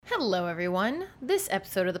Hello, everyone. This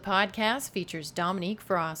episode of the podcast features Dominique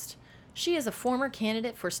Frost. She is a former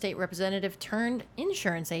candidate for state representative turned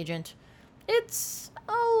insurance agent. It's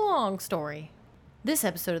a long story. This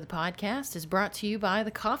episode of the podcast is brought to you by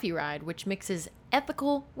The Coffee Ride, which mixes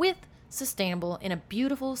ethical with sustainable in a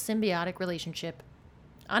beautiful symbiotic relationship.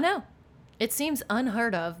 I know, it seems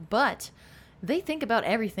unheard of, but they think about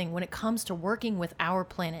everything when it comes to working with our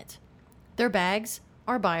planet. Their bags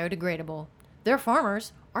are biodegradable. Their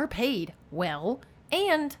farmers are paid well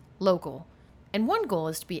and local. And one goal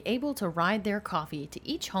is to be able to ride their coffee to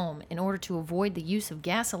each home in order to avoid the use of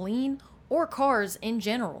gasoline or cars in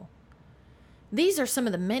general. These are some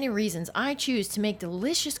of the many reasons I choose to make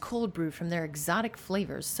delicious cold brew from their exotic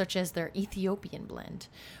flavors, such as their Ethiopian blend,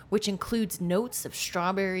 which includes notes of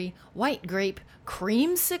strawberry, white grape,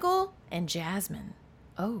 creamsicle, and jasmine.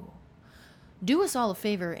 Oh. Do us all a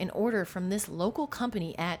favor and order from this local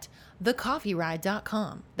company at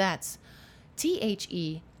thecoffeeride.com. That's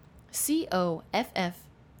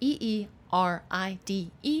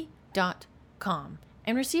TheCoffeeride.com.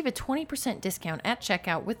 And receive a 20% discount at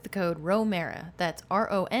checkout with the code ROMERA. That's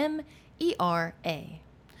ROMERA.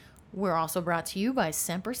 We're also brought to you by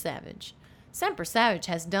Semper Savage. Semper Savage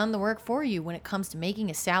has done the work for you when it comes to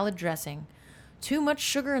making a salad dressing. Too much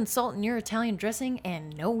sugar and salt in your Italian dressing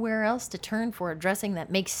and nowhere else to turn for a dressing that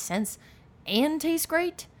makes sense and tastes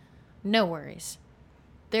great? No worries.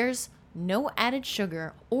 There's no added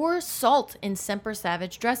sugar or salt in Semper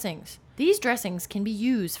Savage dressings. These dressings can be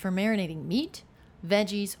used for marinating meat,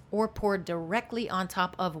 veggies, or poured directly on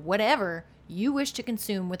top of whatever you wish to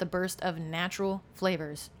consume with a burst of natural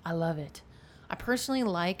flavors. I love it. I personally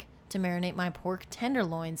like to marinate my pork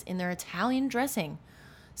tenderloins in their Italian dressing.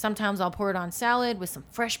 Sometimes I'll pour it on salad with some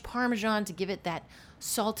fresh Parmesan to give it that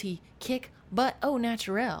salty kick, but au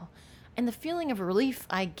naturel. And the feeling of relief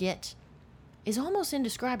I get is almost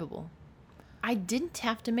indescribable. I didn't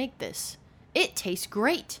have to make this. It tastes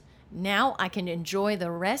great. Now I can enjoy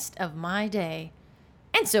the rest of my day.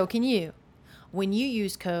 And so can you. When you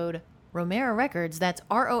use code Romera Records, that's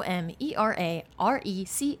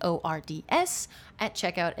ROMERARECORDS, at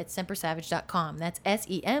checkout at sempersavage.com. That's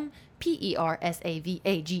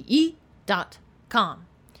SEMPERSAVAGE.com.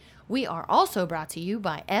 We are also brought to you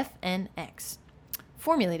by FNX,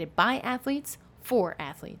 formulated by athletes for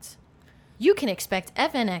athletes. You can expect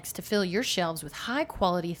FNX to fill your shelves with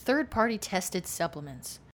high-quality, third-party tested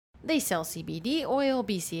supplements. They sell CBD oil,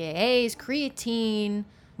 BCAAs, creatine,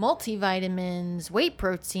 multivitamins, whey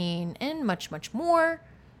protein, and much, much more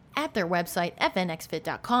at their website,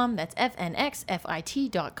 fnxfit.com. That's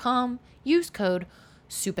fnxfit.com. Use code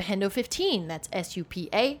SUPAHENDO15. That's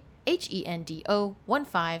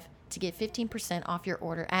SUPAHENDO15 to get 15% off your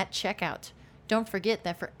order at checkout. Don't forget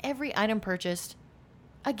that for every item purchased,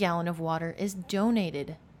 a gallon of water is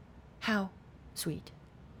donated. How sweet.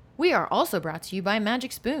 We are also brought to you by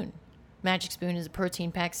Magic Spoon. Magic Spoon is a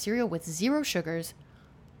protein-packed cereal with 0 sugars,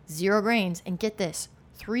 0 grains, and get this,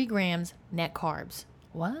 3 grams net carbs.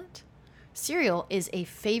 What? Cereal is a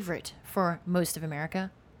favorite for most of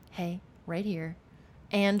America. Hey, right here.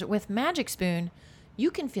 And with Magic Spoon,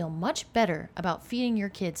 you can feel much better about feeding your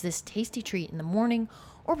kids this tasty treat in the morning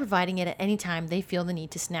or providing it at any time they feel the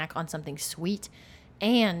need to snack on something sweet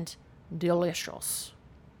and delicious.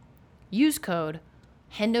 Use code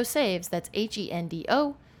HENDOSAVES, that's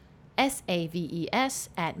HENDOSAVES,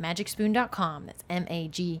 at magicspoon.com. That's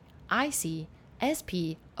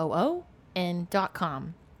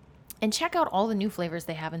MAGICSPOON.com. And check out all the new flavors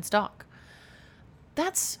they have in stock.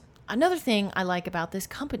 That's another thing I like about this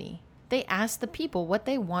company. They ask the people what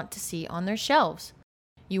they want to see on their shelves.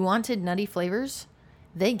 You wanted nutty flavors?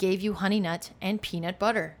 They gave you honey nut and peanut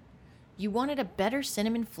butter. You wanted a better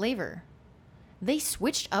cinnamon flavor? They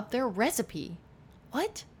switched up their recipe.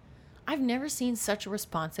 What? I've never seen such a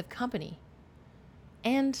responsive company.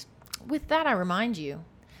 And with that, I remind you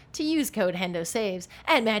to use code HENDOSAVES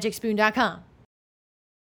at magicspoon.com.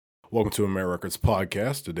 Welcome to Romera Records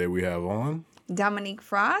Podcast. Today we have on Dominique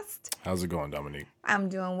Frost. How's it going, Dominique? I'm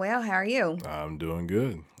doing well. How are you? I'm doing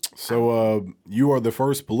good. So you are the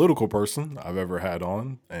first political person I've ever had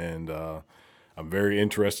on, and I'm very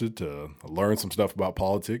interested to learn some stuff about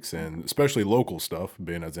politics, and especially local stuff,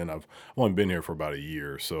 being as in I've only been here for about a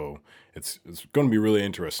year. So it's going to be really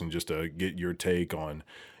interesting just to get your take on,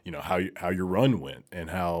 you know, how your run went and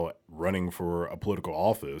how running for a political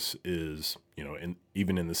office is, you know,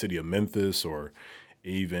 even in the city of Memphis, or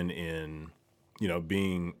even in, you know,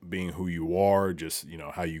 being who you are, just, you know,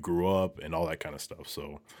 how you grew up and all that kind of stuff.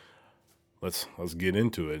 So let's get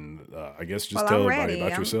into it, and I guess just Well, tell I'm everybody ready.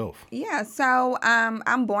 about yourself. Yeah, so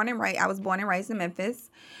I'm born and raised. I was born and raised in Memphis.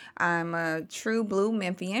 I'm a true blue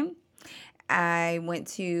Memphian. I went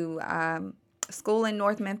to school in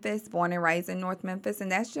North Memphis, born and raised in North Memphis,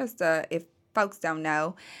 and that's just if folks don't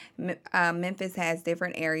know, Memphis has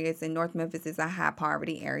different areas, and North Memphis is a high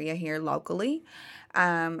poverty area here locally.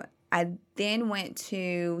 I then went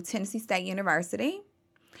to Tennessee State University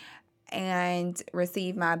and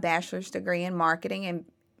received my bachelor's degree in marketing and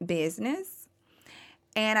business.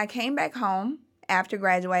 And I came back home after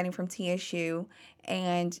graduating from TSU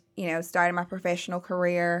and, started my professional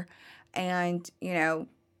career and,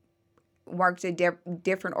 worked at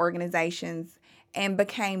different organizations and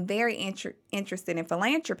became very interested in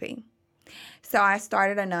philanthropy. So I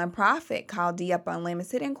started a nonprofit called D-Up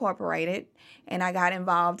Unlimited Incorporated, and I got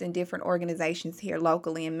involved in different organizations here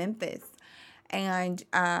locally in Memphis. And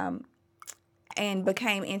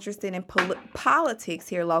became interested in politics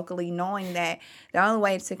here locally, knowing that the only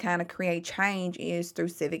way to kind of create change is through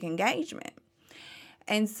civic engagement.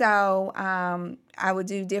 And so I would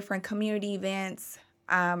do different community events,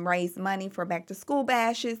 raise money for back-to-school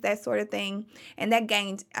bashes, that sort of thing. And that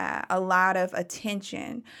gained a lot of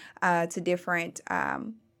attention to different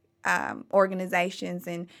organizations,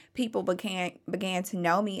 and people began to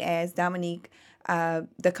know me as Dominique,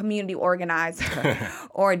 the community organizer,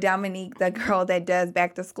 or Dominique, the girl that does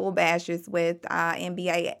back-to-school bashes with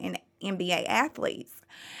NBA and NBA athletes.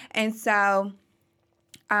 And so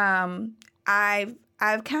I've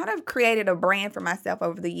kind of created a brand for myself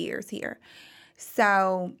over the years here.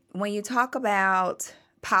 So when you talk about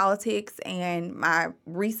politics and my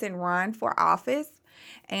recent run for office,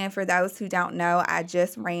 and for those who don't know, I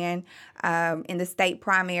just ran in the state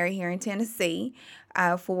primary here in Tennessee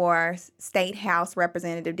for State House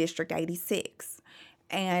Representative District 86.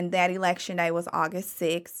 And that election day was August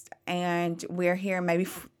 6th. And we're here maybe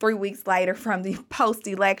 3 weeks later from the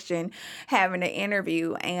post-election having an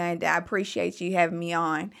interview. And I appreciate you having me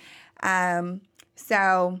on.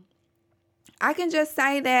 So I can just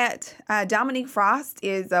say that Dominique Frost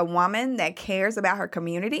is a woman that cares about her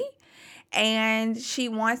community. And she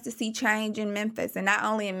wants to see change in Memphis, and not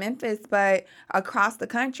only in Memphis, but across the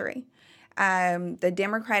country. The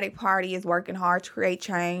Democratic Party is working hard to create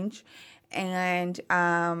change, and, it's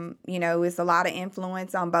a lot of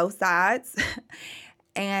influence on both sides.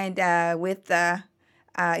 And with the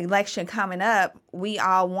election coming up, we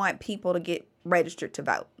all want people to get registered to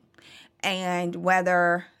vote. And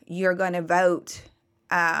whether you're going to vote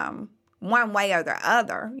one way or the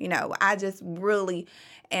other, I just really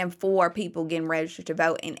am for people getting registered to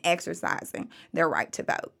vote and exercising their right to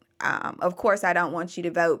vote. Of course, I don't want you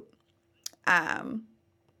to vote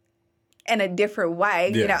in a different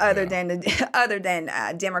way, other than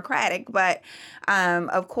Democratic. But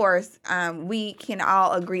of course, we can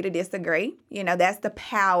all agree to disagree. That's the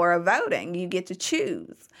power of voting. You get to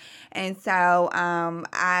choose. And so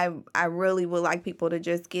I really would like people to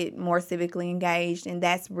just get more civically engaged, and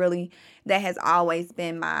that has always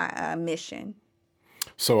been my mission.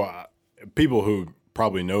 So people who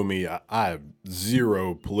probably know me, I have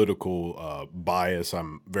zero political bias.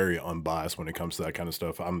 I'm very unbiased when it comes to that kind of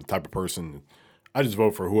stuff. I'm the type of person, I just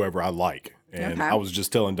vote for whoever I like. And Okay. I was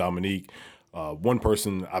just telling Dominique, one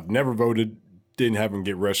person I've never voted, didn't have him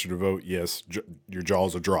get registered to vote. Yes, your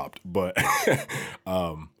jaws are dropped. But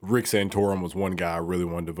Rick Santorum was one guy I really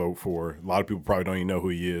wanted to vote for. A lot of people probably don't even know who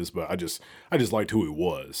he is, but I just liked who he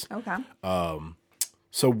was. Okay.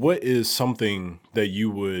 So what is something that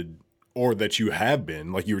you would, or that you have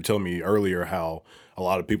been, like you were telling me earlier, how a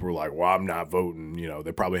lot of people were like, well, I'm not voting.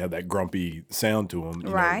 They probably have that grumpy sound to them.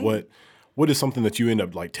 Right. What is something that you end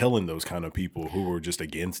up like telling those kind of people who were just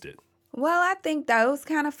against it? Well, I think those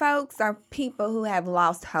kind of folks are people who have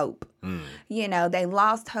lost hope. They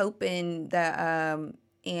lost hope in the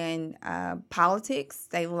in politics.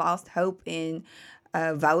 They lost hope in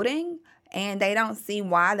voting, and they don't see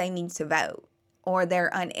why they need to vote. Or they're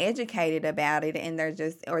uneducated about it, and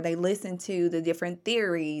or they listen to the different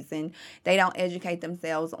theories, and they don't educate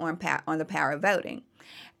themselves on the power of voting.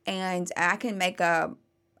 And I can make an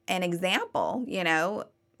example.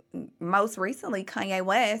 Most recently, Kanye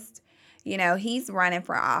West. He's running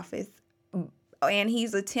for office, and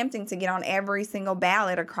he's attempting to get on every single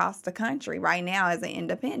ballot across the country right now as an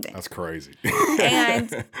independent. That's crazy.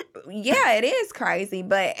 And yeah, it is crazy.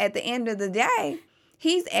 But at the end of the day,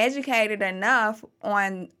 he's educated enough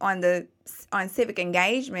on civic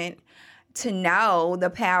engagement to know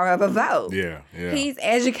the power of a vote. Yeah. He's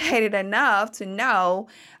educated enough to know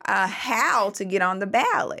how to get on the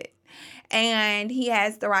ballot. and he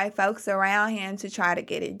has the right folks around him to try to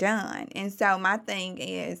get it done. And so my thing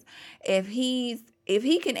is, if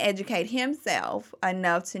he can educate himself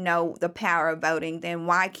enough to know the power of voting, then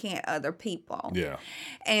why can't other people? Yeah.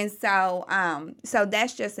 And so so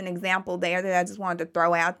that's just an example there that I just wanted to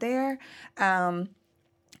throw out there.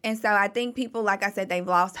 And so I think people, like I said, they've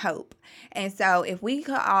lost hope. And so if we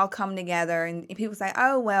could all come together and people say,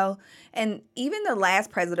 oh, well, and even the last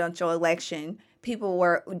presidential election, people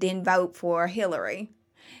didn't vote for Hillary.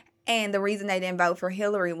 And the reason they didn't vote for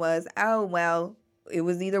Hillary was, oh, well, it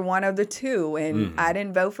was either one of the two, and I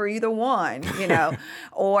didn't vote for either one,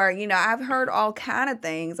 or, I've heard all kind of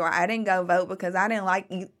things, or I didn't go vote because I didn't like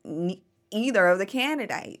either of the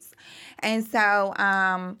candidates. And so,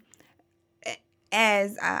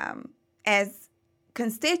 as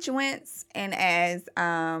constituents and as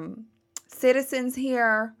citizens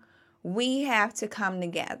here, we have to come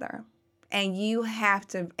together, and you have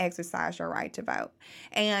to exercise your right to vote.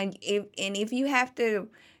 And if you have to,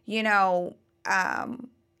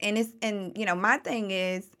 my thing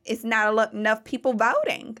is, it's not enough people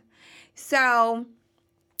voting. So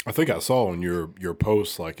I think I saw on your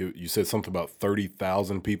post, like you said something about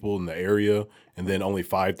 30,000 people in the area, and then only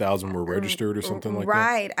 5,000 were registered or something like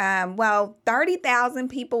that. Right. Well, 30,000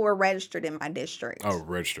 people were registered in my district. Oh,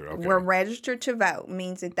 registered. Okay. Were registered to vote.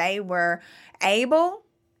 Means that they were able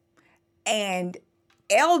and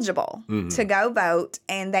eligible to go vote,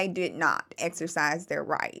 and they did not exercise their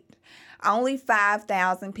right. Only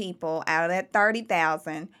 5,000 people out of that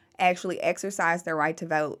 30,000 actually exercised their right to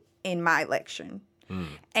vote in my election.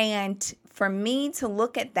 And for me to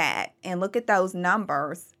look at that and look at those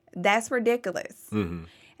numbers, that's ridiculous.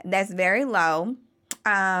 That's very low.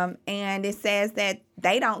 And it says that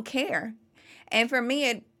they don't care. And for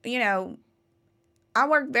me, I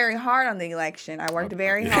worked very hard on the election. I worked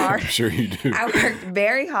very hard. I'm sure you do. I worked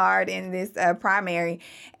very hard in this primary.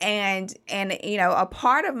 And a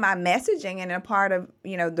part of my messaging and a part of,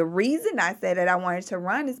 the reason I said that I wanted to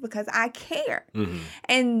run is because I care.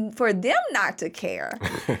 And for them not to care,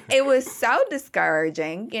 it was so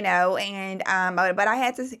discouraging, and but I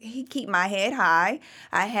had to keep my head high.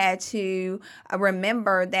 I had to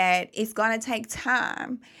remember that it's going to take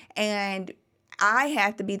time, and I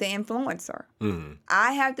have to be the influencer.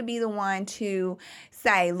 I have to be the one to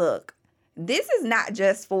say, look, this is not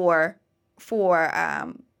just for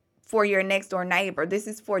your next door neighbor. This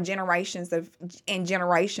is for generations of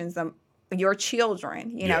your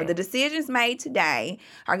children. The decisions made today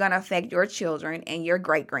are going to affect your children and your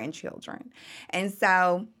great-grandchildren. And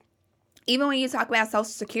so even when you talk about Social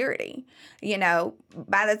Security, in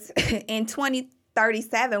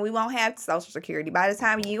 2037, we won't have Social Security. By the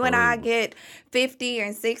time you and I get 50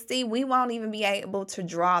 and 60, we won't even be able to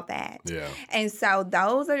draw that. Yeah. And so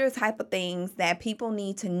those are the type of things that people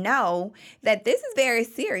need to know, that this is very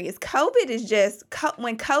serious. COVID is just,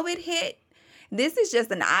 when COVID hit, this is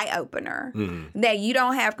just an eye-opener that you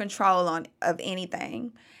don't have control of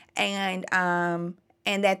anything. And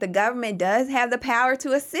that the government does have the power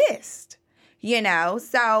to assist.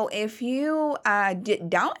 So if you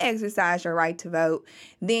don't exercise your right to vote,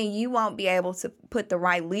 then you won't be able to put the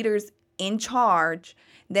right leaders in charge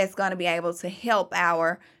that's going to be able to help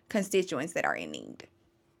our constituents that are in need.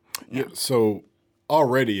 Yeah. So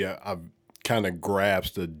already I've kind of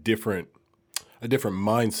grasped a different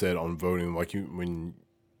mindset on voting. Like when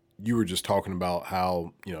you were just talking about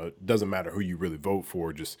how, it doesn't matter who you really vote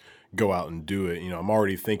for, just go out and do it. I'm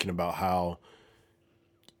already thinking about how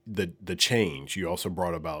the change you also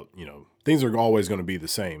brought about, things are always going to be the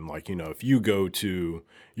same. Like, if you go to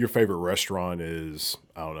your favorite restaurant is,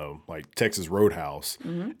 I don't know, like Texas Roadhouse,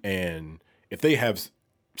 and if they have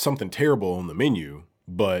something terrible on the menu,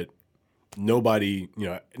 but nobody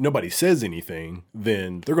says anything,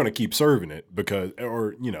 then they're going to keep serving it because,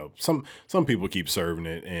 or, some people keep serving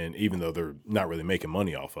it, and even though they're not really making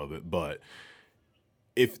money off of it, but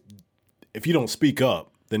if you don't speak up,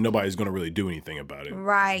 then nobody's going to really do anything about it.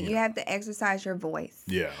 Right. You have to exercise your voice.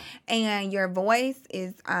 Yeah. And your voice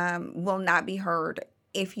is will not be heard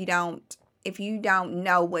if you don't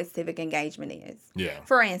know what civic engagement is. Yeah.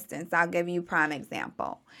 For instance, I'll give you a prime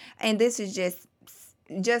example. And this is just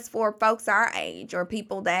for folks our age or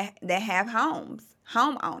people that have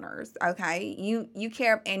homeowners, okay? You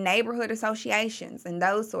care in neighborhood associations and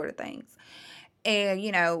those sort of things.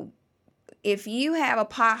 And, if you have a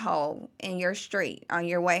pothole in your street on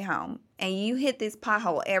your way home and you hit this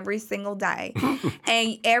pothole every single day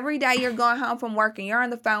and every day you're going home from work and you're on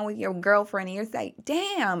the phone with your girlfriend and you're saying,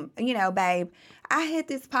 damn, babe, I hit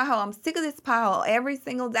this pothole. I'm sick of this pothole every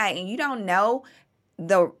single day. And you don't know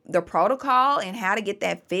the protocol and how to get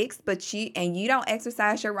that fixed, but you don't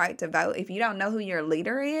exercise your right to vote, if you don't know who your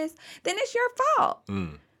leader is, then it's your fault.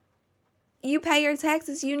 You pay your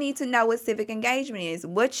taxes, you need to know what civic engagement is.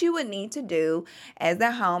 What you would need to do as a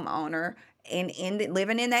homeowner and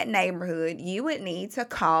living in that neighborhood, you would need to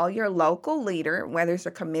call your local leader, whether it's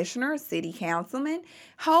a commissioner or city councilman,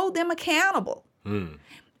 hold them accountable.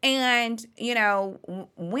 And, you know,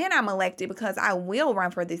 when I'm elected, because I will run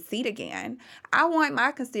for this seat again, I want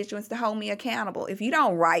my constituents to hold me accountable. If you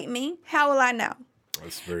don't write me, how will I know?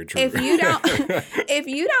 That's very true. If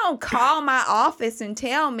you don't call my office and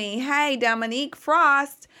tell me, hey, Dominique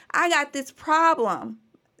Frost, I got this problem.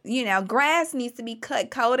 You know, grass needs to be cut.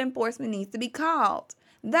 Code enforcement needs to be called.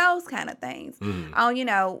 Those kind of things. Oh, you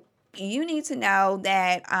know, you need to know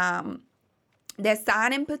that that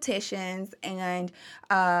signing petitions and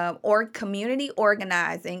or community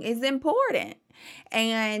organizing is important.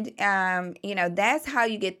 And, you know, that's how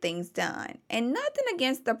you get things done. And nothing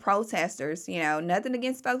against the protesters, you know, nothing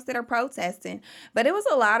against folks that are protesting. But it was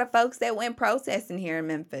a lot of folks that went protesting here in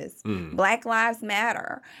Memphis. Black Lives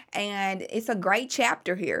Matter. And it's a great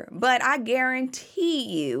chapter here. But I guarantee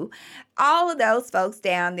you, all of those folks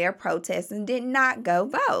down there protesting did not go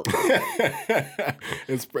vote.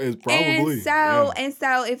 It's probably. And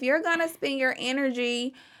so if you're going to spend your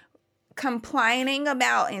energy complaining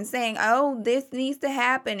about and saying, oh, this needs to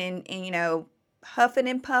happen, and you know, huffing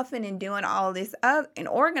and puffing and doing all this and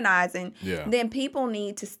organizing, then people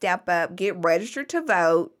need to step up, get registered to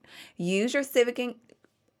vote, use your civic.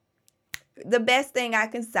 The best thing I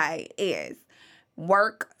can say is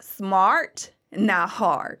work smart, not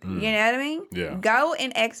hard. You know what I mean? Yeah. Go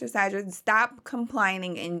and exercise, stop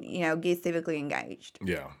complaining, and, you know, get civically engaged.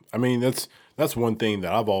 Yeah. I mean, that's one thing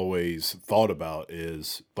that I've always thought about,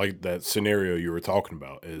 is like that scenario you were talking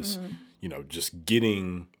about is, you know, just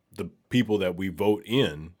getting the people that we vote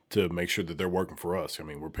in to make sure that they're working for us. I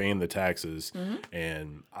mean, we're paying the taxes,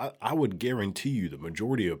 and I would guarantee you the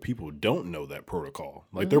majority of people don't know that protocol.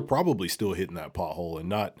 Like they're probably still hitting that pothole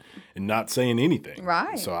and not saying anything.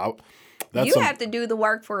 Right. So you have to do the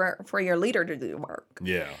work for your leader to do the work.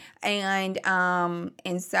 Yeah. And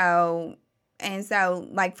so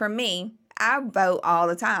like for me, I vote all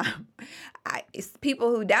the time. It's people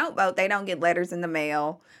who don't vote, they don't get letters in the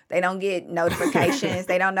mail. They don't get notifications.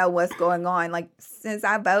 They don't know what's going on. Like, since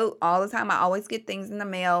I vote all the time, I always get things in the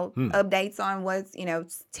mail, updates on what's, you know,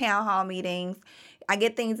 town hall meetings. I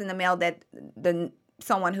get things in the mail that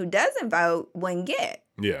someone who doesn't vote wouldn't get.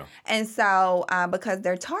 Yeah. And so, because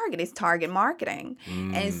their target is target marketing.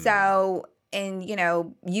 And so, and, you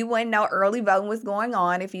know, you wouldn't know early voting was going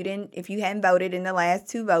on if you hadn't voted in the last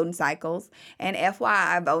 2 voting cycles. And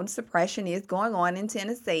FYI, voting suppression is going on in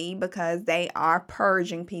Tennessee because they are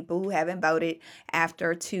purging people who haven't voted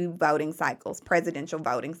after 2 voting cycles, presidential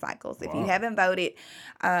voting cycles. Wow. If you haven't voted,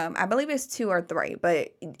 I believe it's 2 or 3,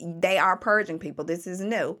 but they are purging people. This is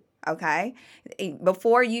new. Okay.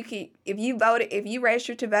 Before if you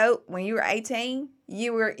registered to vote when you were 18,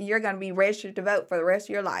 you're going to be registered to vote for the rest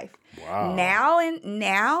of your life. Wow.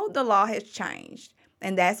 Now the law has changed,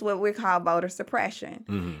 and that's what we call voter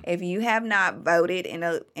suppression. If you have not voted in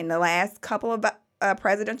the last couple of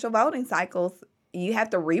presidential voting cycles, you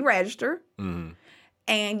have to re-register, and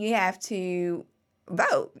you have to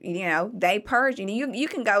vote. You know, they purge you. You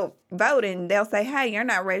can go vote, and they'll say, "Hey, you're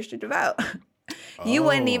not registered to vote." You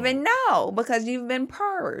wouldn't even know because you've been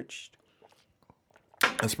purged.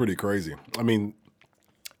 That's pretty crazy. I mean,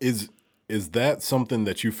 is that something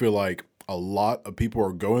that you feel like a lot of people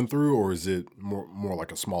are going through, or is it more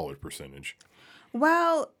like a smaller percentage?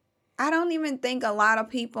 Well, I don't even think a lot of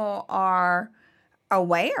people are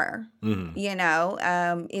aware. You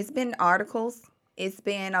know, it's been articles. It's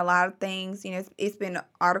been a lot of things, you know, it's been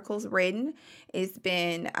articles written, it's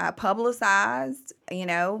been publicized, you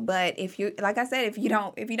know, but if you, like I said, if you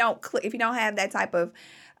don't have that type of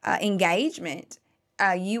engagement,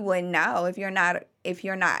 you wouldn't know if you're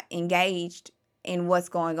not engaged in what's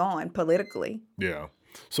going on politically. Yeah.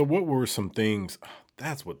 So what were some things,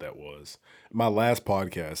 that's what that was. My last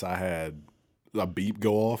podcast, I had a beep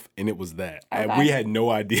go off, and it was that. Okay. We had no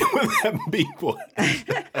idea what that beep was.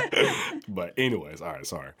 But anyways, all right,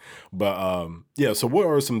 sorry. But yeah, so what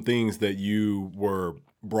are some things that you were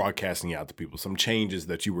broadcasting out to people, some changes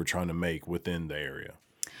that you were trying to make within the area?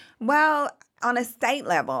 Well, on a state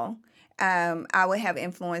level, I would have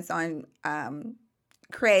influence on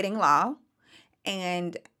creating law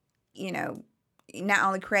and, you know, not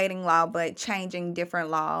only creating law, but changing different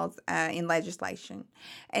laws in legislation.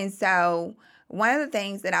 And so one of the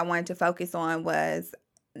things that I wanted to focus on was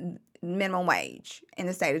minimum wage in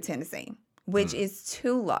the state of Tennessee. which is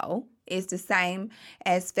too low. It's the same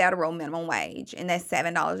as federal minimum wage, and that's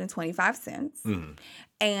 $7.25.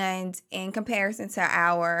 And in comparison to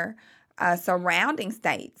our surrounding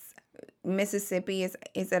states, Mississippi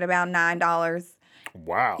is at about $9.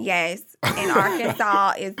 Wow. Yes, and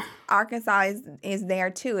Arkansas is there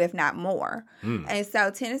too, if not more. And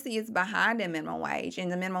so Tennessee is behind the minimum wage,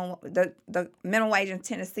 and the minimum wage in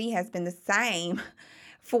Tennessee has been the same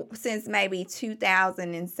since maybe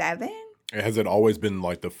 2007. Has it always been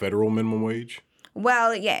like the federal minimum wage?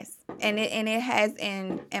 Well, yes, and it has,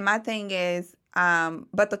 and my thing is,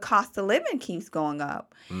 but the cost of living keeps going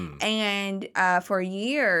up, and for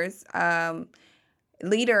years,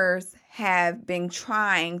 leaders have been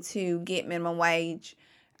trying to get minimum wage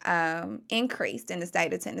increased in the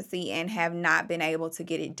state of Tennessee and have not been able to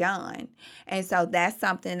get it done. And so that's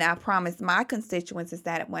something that I promised my constituents, is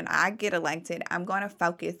that when I get elected, I'm going to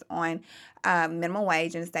focus on minimum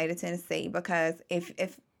wage in the state of Tennessee, because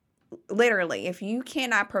if literally, if you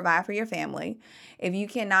cannot provide for your family, if you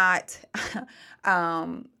cannot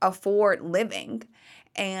afford living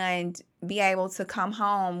and be able to come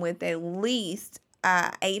home with at least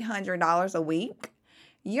 $800 a week,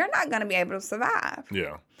 you're not going to be able to survive.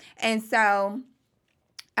 Yeah. And so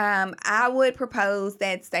I would propose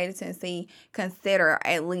that state of Tennessee consider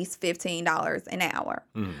at least $15 an hour.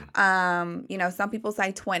 Some people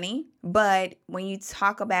say 20, but when you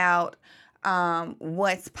talk about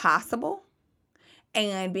what's possible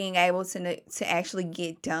and being able to actually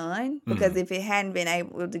get done, because if it hadn't been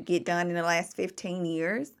able to get done in the last 15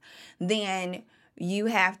 years, then you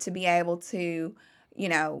have to be able to,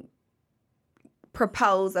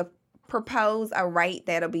 propose a rate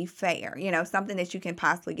that'll be fair, something that you can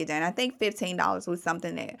possibly get done. I think $15 was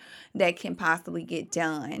something that can possibly get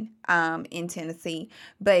done in Tennessee,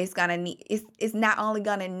 but it's not only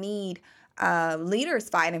gonna need leaders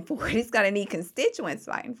fighting for it, it's gonna need constituents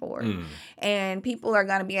fighting for it, and people are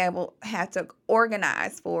gonna have to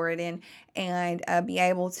organize for it and be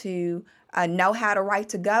able to know how to write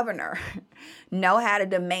to governor, know how to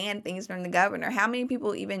demand things from the governor. How many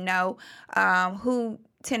people even know who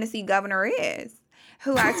Tennessee governor is?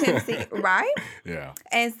 Who our Tennessee, right? Yeah.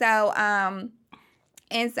 And so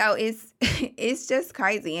it's just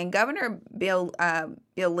crazy. And Governor Bill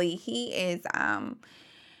Lee, he is a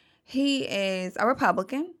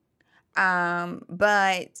Republican. And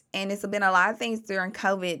it's been a lot of things during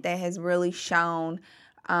COVID that has really shown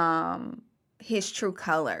his true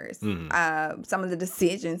colors. Some of the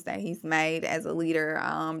decisions that he's made as a leader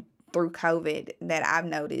through COVID that I've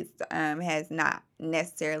noticed has not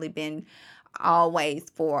necessarily been always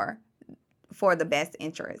for the best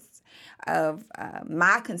interests of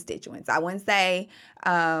my constituents. I wouldn't say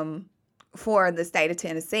for the state of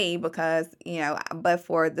Tennessee, because, but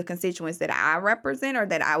for the constituents that I represent or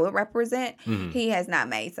that I would represent, he has not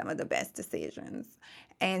made some of the best decisions.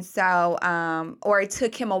 And so, or it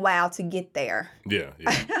took him a while to get there. Yeah.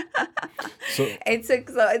 So it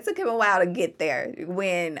took him a while to get there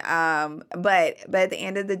but at the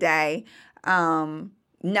end of the day,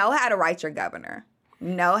 know how to write your governor.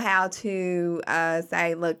 Know how to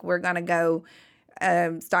say, look, we're going to go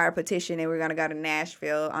start a petition and we're going to go to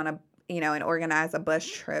Nashville and organize a bus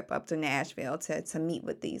trip up to Nashville to meet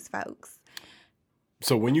with these folks.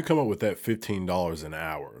 So when you come up with that $15 an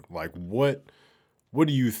hour, like what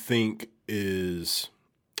do you think is,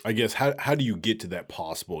 I guess, how do you get to that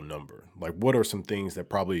possible number? Like, what are some things that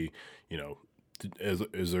probably,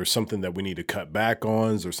 is there something that we need to cut back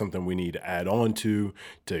on? Is there something we need to add on to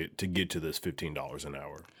get to this $15 an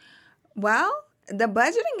hour? Well, the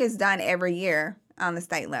budgeting is done every year on the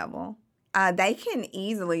state level. They can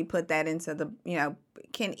easily put that into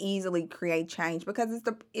can easily create change, because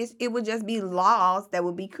it would just be laws that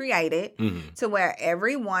would be created to where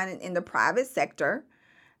everyone in the private sector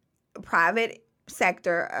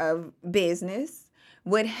of business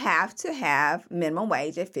would have to have minimum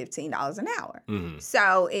wage at $15 an hour.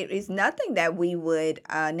 So it is nothing that we would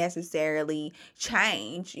necessarily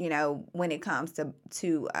change, when it comes to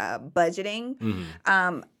budgeting.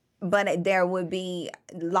 But there would be,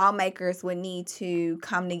 lawmakers would need to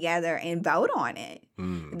come together and vote on it.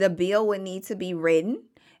 The bill would need to be written,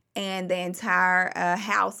 and the entire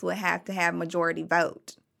House would have to have majority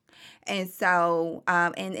vote. And so,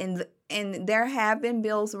 and there have been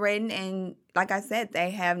bills written, and like I said,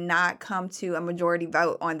 they have not come to a majority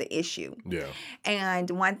vote on the issue. Yeah. And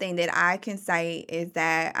one thing that I can say is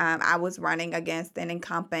that I was running against an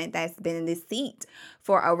incumbent that's been in this seat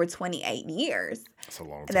for over 28 years. That's a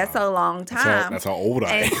long time. That's a long time. That's how old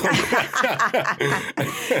I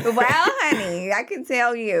am. Well, honey, I can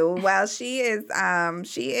tell you. Well, she is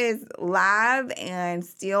live and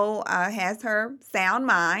still has her sound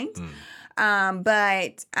mind.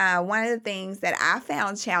 But one of the things that I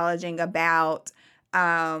found challenging about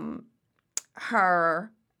her,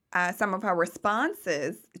 some of her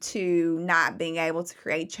responses to not being able to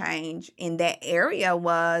create change in that area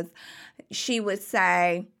was she would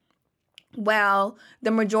say, well, the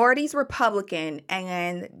majority's Republican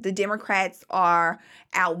and the Democrats are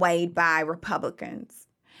outweighed by Republicans.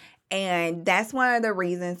 And that's one of the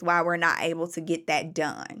reasons why we're not able to get that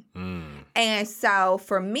done. And so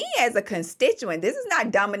for me as a constituent, this is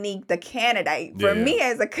not Dominique, the candidate. For me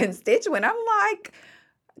as a constituent, I'm like,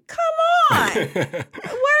 come on. What are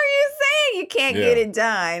you saying? You can't get it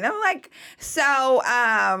done. I'm like, so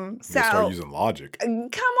start using logic. Come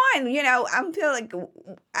on, I feel like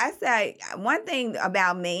I say one thing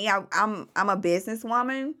about me. I'm a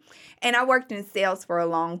businesswoman, and I worked in sales for a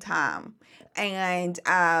long time. And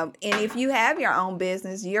if you have your own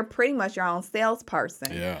business, you're pretty much your own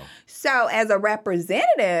salesperson. Yeah. So as a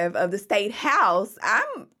representative of the state house,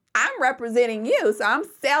 I'm representing you. So I'm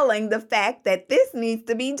selling the fact that this needs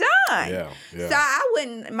to be done. Yeah. So I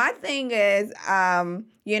wouldn't, my thing is,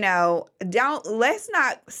 let's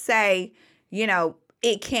not say,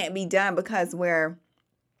 it can't be done because we're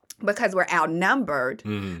outnumbered.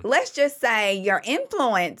 Let's just say your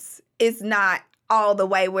influence is not all the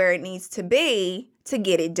way where it needs to be to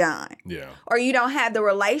get it done. Yeah. Or you don't have the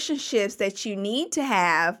relationships that you need to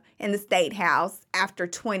have in the state house after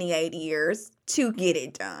 28 years to get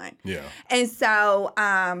it done. Yeah. And so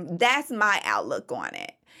that's my outlook on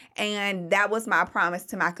it. And that was my promise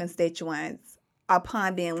to my constituents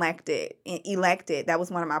upon being elected. That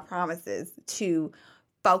was one of my promises, to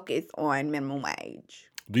focus on minimum wage.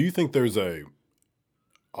 Do you think there's a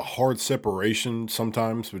hard separation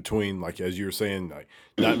sometimes between, like, as you were saying, like,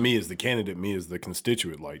 not me as the candidate, me as the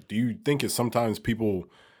constituent? Like, do you think it's sometimes people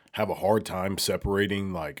have a hard time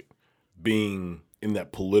separating, like, being in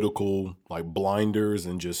that political, like, blinders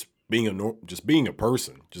and just being a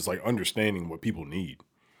person, just like understanding what people need?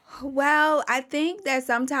 Well, I think that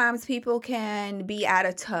sometimes people can be out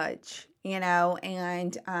of touch,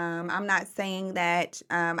 and I'm not saying that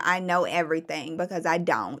I know everything, because I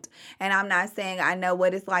don't. And I'm not saying I know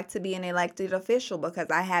what it's like to be an elected official,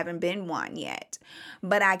 because I haven't been one yet.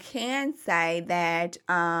 But I can say that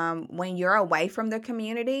when you're away from the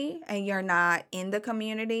community and you're not in the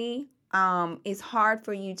community, it's hard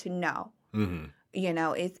for you to know. Mm-hmm.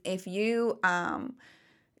 It's if you,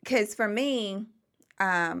 because for me,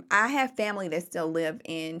 I have family that still live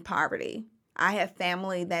in poverty. I have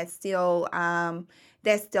family that's still on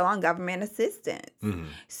government assistance. Mm-hmm.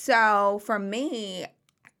 So for me,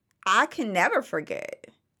 I can never forget.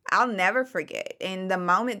 I'll never forget. And the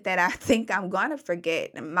moment that I think I'm going to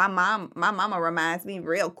forget, my mama reminds me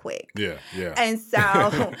real quick. Yeah. And so,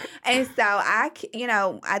 I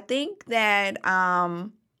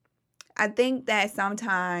think that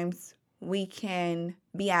sometimes we can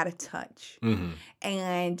be out of touch. Mm-hmm.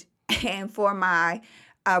 And for my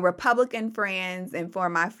Republican friends and for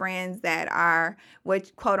my friends that are,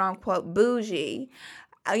 which quote unquote bougie,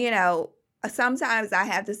 sometimes I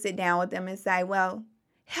have to sit down with them and say, well,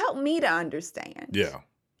 help me to understand. Yeah.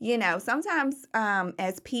 Sometimes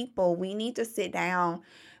as people, we need to sit down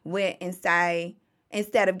and say,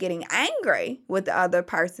 instead of getting angry with the other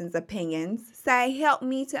person's opinions, say, help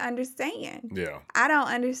me to understand. Yeah. I don't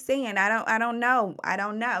understand. I don't know.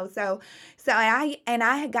 So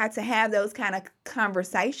I got to have those kind of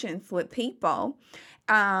conversations with people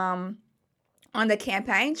on the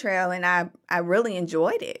campaign trail, and I really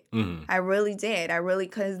enjoyed it. Mm-hmm. I really did.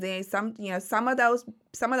 Because there's some of those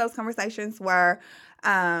conversations were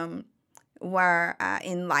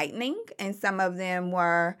enlightening, and some of them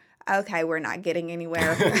were, okay, we're not getting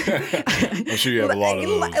anywhere. I'm sure you have a lot of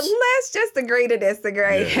those. Let's just agree to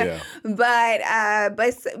disagree. Yeah. But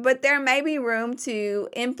there may be room to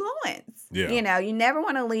influence. Yeah. You never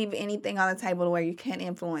want to leave anything on the table where you can't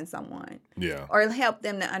influence someone. Yeah. Or help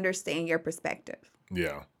them to understand your perspective.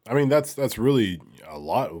 Yeah. I mean, that's really a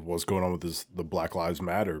lot of what's going on with the Black Lives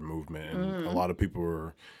Matter movement. And a lot of people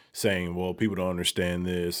are saying, well, people don't understand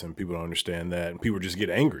this and people don't understand that. And people just get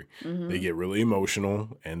angry. Mm-hmm. They get really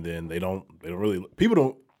emotional, and then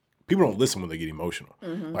people people don't listen when they get emotional.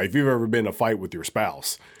 Mm-hmm. Like if you've ever been in a fight with your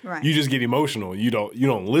spouse, Right. you just get emotional. You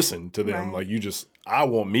don't listen to them. Right. Like I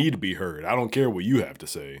want me to be heard. I don't care what you have to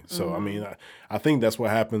say. So I mean, I think that's what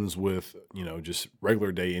happens with just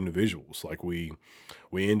regular day individuals. Like we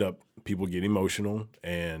end up, people get emotional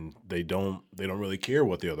and they don't really care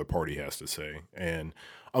what the other party has to say. And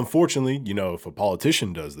unfortunately, if a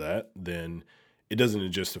politician does that, then it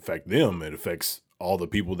doesn't just affect them. It affects all the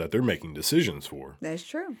people that they're making decisions for. That's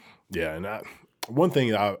true. Yeah, and one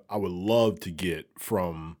thing I would love to get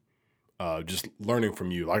from just learning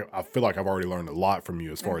from you, like I feel like I've already learned a lot from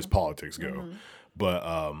you as far as politics go, but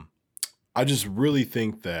I just really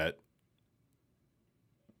think that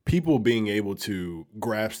people being able to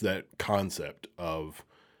grasp that concept of,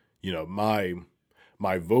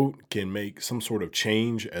 my vote can make some sort of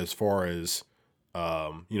change as far as,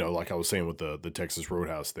 like I was saying with the Texas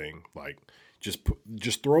Roadhouse thing, like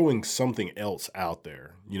just throwing something else out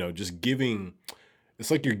there,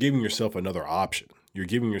 it's like you're giving yourself another option. You're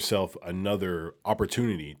giving yourself another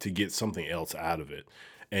opportunity to get something else out of it.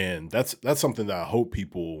 And that's something that I hope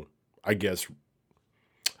people, I guess,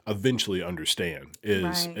 eventually understand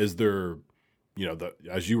is there,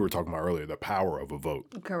 as you were talking about earlier, the power of a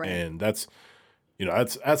vote. Correct. And that's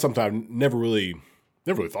something I've never really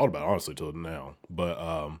thought about, honestly, till now.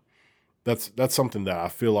 But that's something that I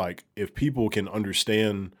feel like if people can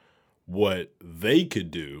understand what they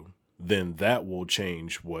could do, then that will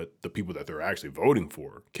change what the people that they're actually voting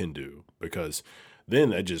for can do, because then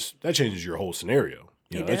that changes your whole scenario.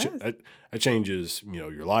 That changes,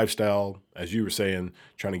 your lifestyle. As you were saying,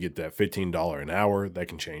 trying to get that $15 an hour, that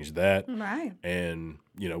can change that. Right. And,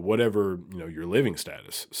 whatever, your living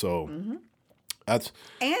status. So that's.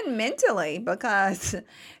 And mentally, because,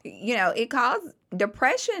 it causes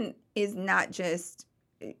depression is not just,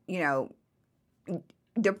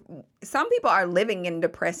 some people are living in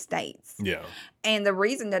depressed states. Yeah. And the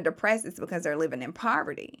reason they're depressed is because they're living in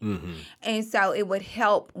poverty. Mm-hmm. And so it would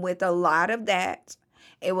help with a lot of that.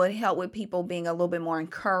 It would help with people being a little bit more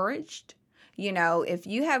encouraged. If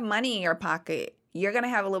you have money in your pocket, you're going to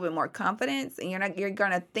have a little bit more confidence, and you're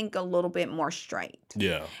going to think a little bit more straight.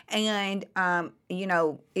 Yeah. And,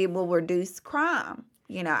 it will reduce crime.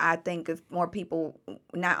 I think if more people,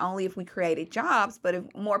 not only if we created jobs, but if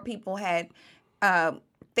more people had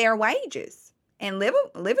fair wages and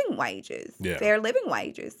living wages, fair living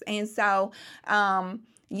wages. And so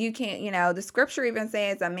you can't, the scripture even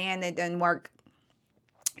says a man that doesn't work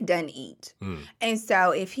doesn't eat. And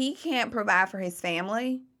so if he can't provide for his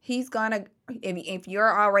family, he's gonna, if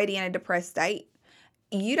you're already in a depressed state,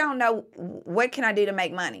 you don't know, what can I do to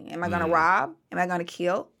make money? Am I going to rob? Am I going to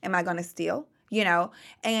kill? Am I going to steal?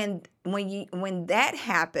 And when that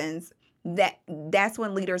happens, that's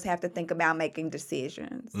when leaders have to think about making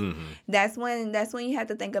decisions. Mm-hmm. That's when you have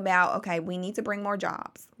to think about, okay, we need to bring more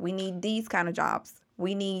jobs. We need these kind of jobs.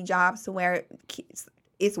 We need jobs to where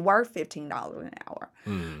it's worth $15 an hour.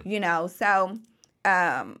 So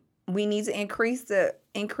we need to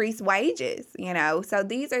increase wages, So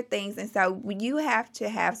these are things, and so you have to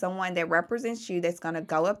have someone that represents you that's going to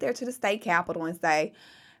go up there to the state capitol and say,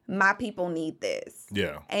 my people need this.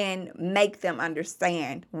 Yeah. And make them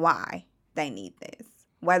understand why they need this.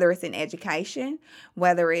 Whether it's in education,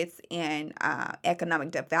 whether it's in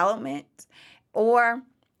economic development, or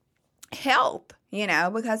health,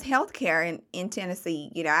 because healthcare in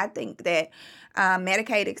Tennessee, I think that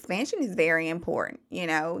Medicaid expansion is very important.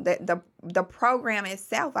 The program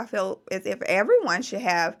itself, I feel as if everyone should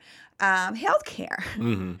have health care.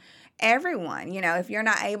 Mm-hmm. Everyone, if you're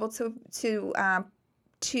not able to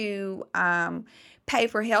pay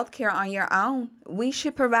for health care on your own, we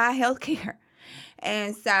should provide health care.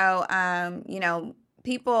 And so,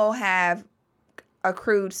 people have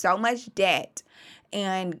accrued so much debt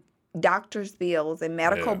and doctor's bills and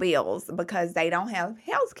medical bills because they don't have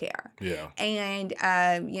health care. Yeah. And,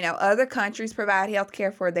 other countries provide health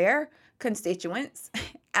care for their constituents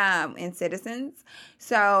and citizens.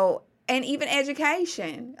 So, and even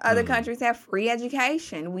education. Other countries have free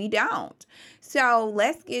education. We don't. So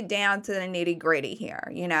let's get down to the nitty gritty here,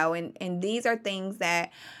 and these are things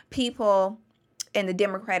that people in the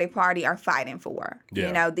Democratic Party are fighting for.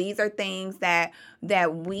 Yeah. These are things that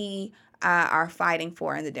we are fighting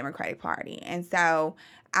for in the Democratic Party. And so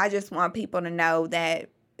I just want people to know that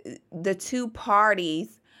the two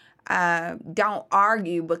parties don't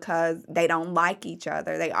argue because they don't like each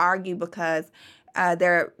other. They argue because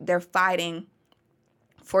they're fighting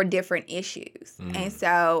for different issues. And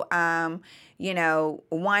so,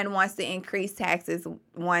 one wants to increase taxes,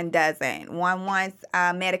 one doesn't. One wants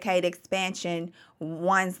Medicaid expansion,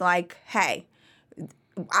 one's like, hey,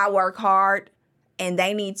 I work hard and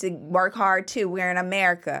they need to work hard too. We're in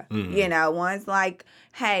America. You know, one's like,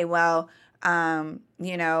 hey, well,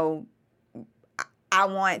 you know, I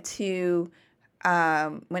want to,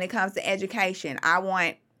 when it comes to education, I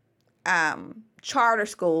want charter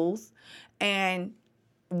schools, and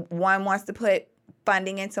one wants to put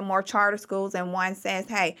funding into more charter schools, and one says,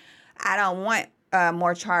 hey, I don't want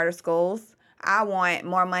more charter schools. I want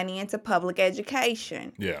more money into public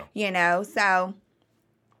education. Yeah. You know, so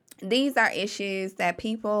these are issues that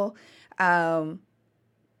people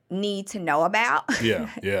need to know about.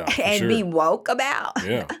 Yeah. And sure. be woke about.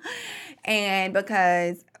 Yeah. And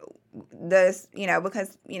because because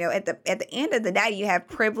at the end of the day, you have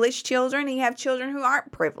privileged children and you have children who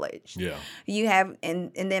aren't privileged. Yeah. You have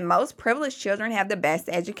and then most privileged children have the best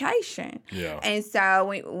education. Yeah. And so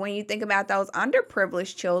when you think about those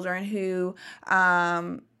underprivileged children who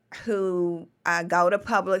go to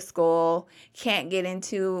public school, can't get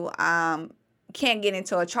into a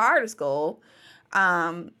charter school,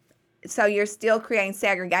 so you're still creating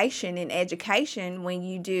segregation in education when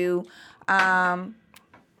you do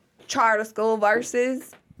charter school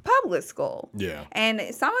versus public school. Yeah. And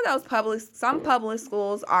some public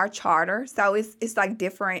schools are charter, so it's like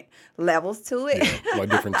different levels to it. Yeah. Like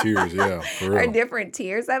different tiers, yeah. For Or real. different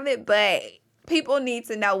tiers of it, but people need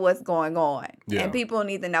to know what's going on. Yeah. And people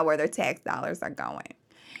need to know where their tax dollars are going.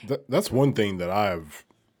 That's one thing that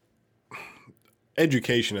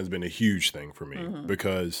education has been a huge thing for me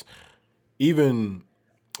because even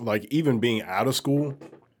being out of school,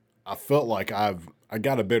 I felt like I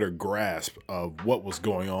got a better grasp of what was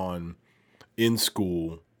going on in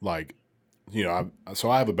school. Like, you know, so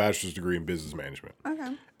I have a bachelor's degree in business management.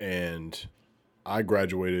 Okay. And I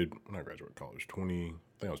graduated college, I think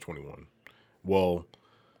I was 21. Well,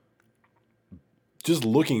 just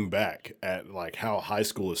looking back at like how high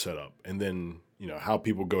school is set up and then, you know, how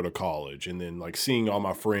people go to college and then like seeing all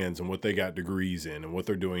my friends and what they got degrees in and what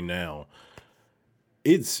they're doing now,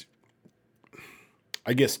 it's,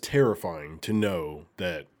 I guess, terrifying to know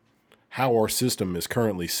that how our system is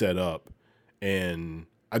currently set up, and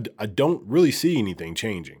I don't really see anything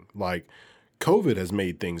changing. Like, COVID has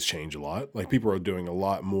made things change a lot. Like, people are doing a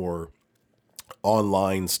lot more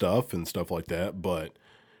online stuff and stuff like that, but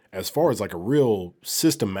as far as like a real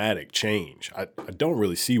systematic change, I don't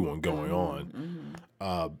really see one going on.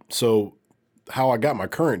 So how I got my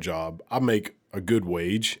current job, I make a good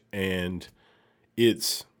wage, and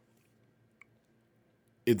it's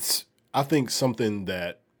I think something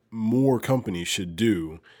that more companies should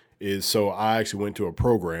do is, so I actually went to a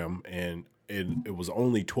program and it was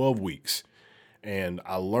only 12 weeks and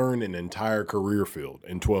I learned an entire career field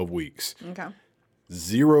in 12 weeks. Okay.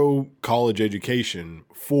 Zero college education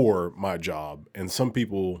for my job. And some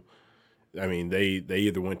people, I mean, they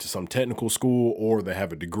either went to some technical school or they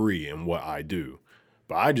have a degree in what I do.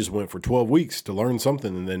 But I just went for 12 weeks to learn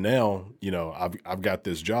something. And then now, you know, I've got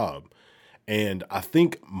this job. And I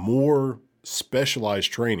think more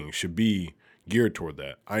specialized training should be geared toward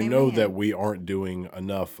that. I know that we aren't doing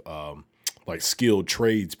enough like skilled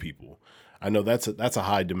trades people. I know that's a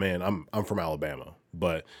high demand. I'm from Alabama,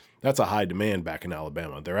 but that's a high demand back in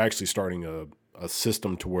Alabama. They're actually starting a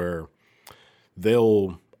system to where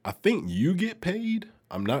I think you get paid.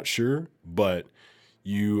 I'm not sure, but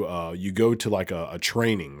you go to like a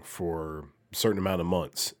training for a certain amount of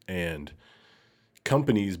months, and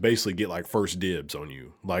companies basically get like first dibs on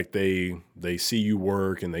you. Like they see you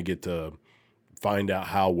work and they get to find out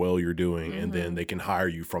how well you're doing, and then they can hire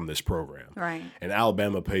you from this program. Right. And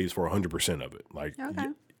Alabama pays for 100% of it. Like, Okay.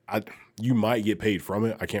 you might get paid from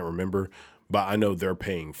it. I can't remember, but I know they're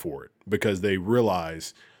paying for it because they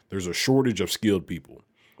realize there's a shortage of skilled people.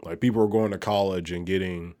 Like, people are going to college and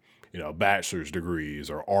getting, you know, bachelor's degrees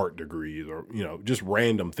or art degrees or, you know, just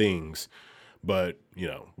random things. But, you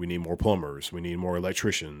know, we need more plumbers. We need more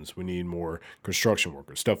electricians. We need more construction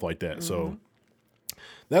workers, stuff like that. So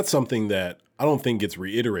that's something that I don't think gets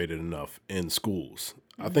reiterated enough in schools.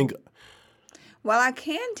 I think. Well, I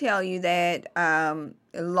can tell you that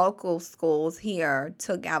local schools here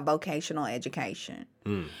took out vocational education.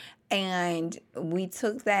 And we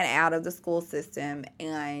took that out of the school system.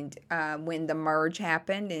 And when the merge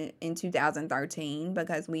happened in 2013,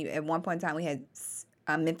 because at one point in time we had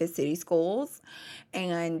Memphis City schools,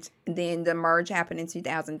 and then the merge happened in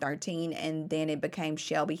 2013, and then it became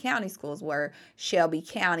Shelby County schools, where Shelby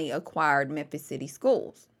County acquired Memphis City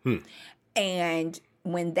schools. And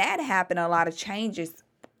when that happened, a lot of changes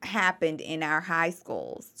happened in our high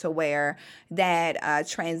schools to where that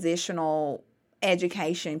transitional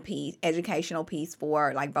educational piece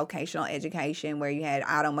for like vocational education, where you had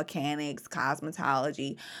auto mechanics,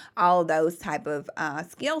 cosmetology, all of those type of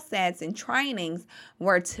skill sets and trainings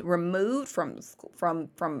were removed from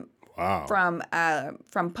Wow.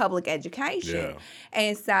 from public education. Yeah.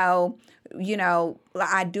 And so,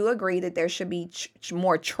 I do agree that there should be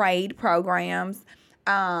more trade programs,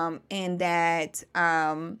 and that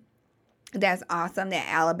that's awesome that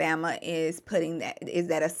Alabama is putting that. Is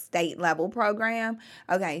that a state level program?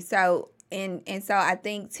 Okay, so and so I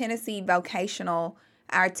think Tennessee vocational,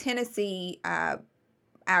 our Tennessee, I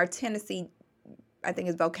think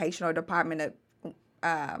it's vocational department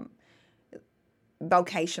of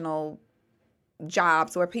vocational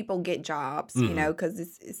jobs where people get jobs, because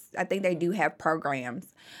it's I think they do have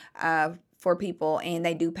programs for people, and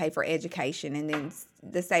they do pay for education. And then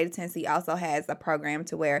the state of Tennessee also has a program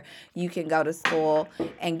to where you can go to school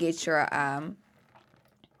and get your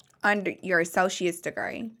your associate's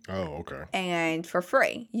degree. Oh, okay. And for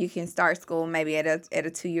free, you can start school maybe at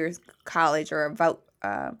a 2 years college or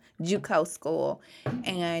a JUCO school,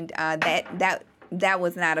 and that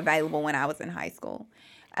was not available when I was in high school,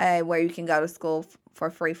 where you can go to school for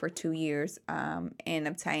free for 2 years and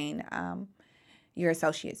obtain your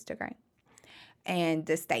associate's degree, and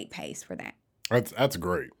the state pays for that. That's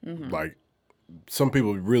great. Like, some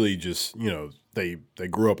people really just, they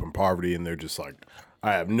grew up in poverty and they're just like,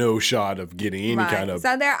 I have no shot of getting any kind of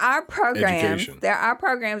So there are programs. education. There are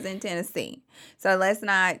programs in Tennessee. So let's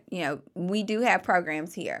not, we do have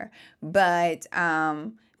programs here, but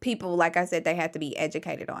people, like I said, they have to be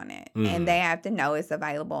educated on it, and they have to know it's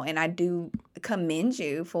available. And I do commend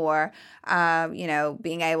you for,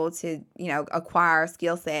 being able to, acquire a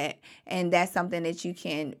skill set, and that's something that you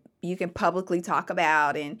can publicly talk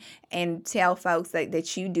about and tell folks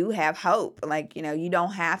that you do have hope. Like, you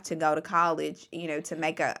don't have to go to college, to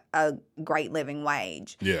make a great living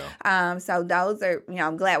wage. Yeah. So those are,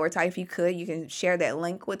 I'm glad we're talking. If you could, you can share that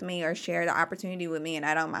link with me or share the opportunity with me, and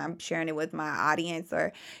I don't mind sharing it with my audience,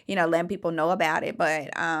 or, letting people know about it.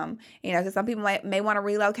 But, because some people may want to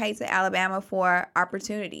relocate to Alabama for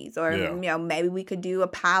opportunities, or, maybe we could do a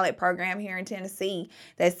pilot program here in Tennessee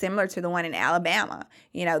that's similar to the one in Alabama.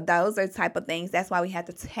 Those are the type of things. That's why we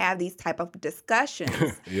have to have these type of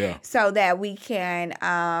discussions. Yeah. So that we can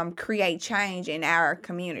create change in our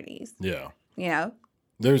communities. Yeah.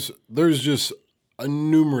 There's just a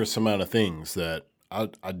numerous amount of things that I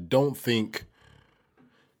don't think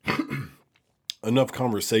enough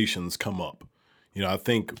conversations come up. I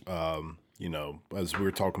think, as we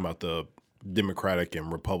were talking about the Democratic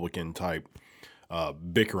and Republican type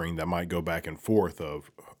bickering that might go back and forth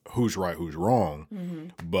of who's right, who's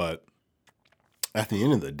wrong. But at the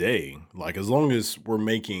end of the day, like, as long as we're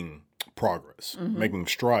making progress, making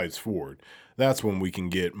strides forward, that's when we can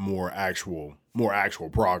get more actual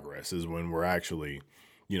progress, is when we're actually,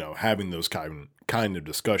 having those kind of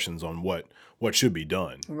discussions on what should be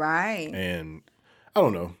done. Right. And I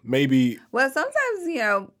don't know, maybe. Well, sometimes,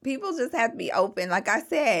 people just have to be open, like I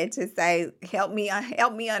said, to say, help me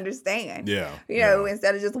understand. Yeah.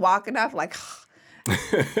 Instead of just walking off like,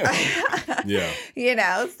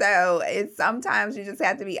 Yeah. So it's sometimes you just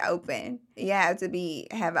have to be open. You have to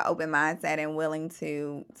have an open mindset and willing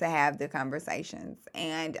to have the conversations.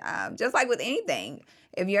 And just like with anything,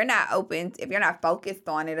 if you're not open, if you're not focused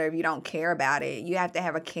on it, or if you don't care about it, you have to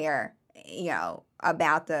have a care,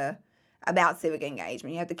 about civic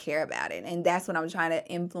engagement. You have to care about it. And that's what I'm trying to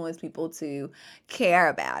influence people to care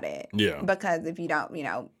about it. Yeah. Because if you don't,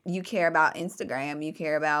 you care about Instagram, you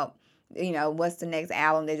care about, what's the next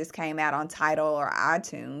album that just came out on Tidal or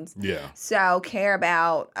iTunes. Yeah. So care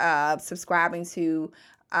about subscribing to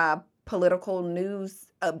political news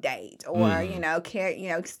update,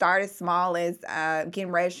 or start as small as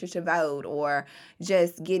getting registered to vote, or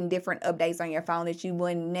just getting different updates on your phone that you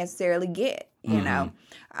wouldn't necessarily get.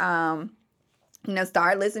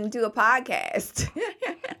 Start listening to a podcast.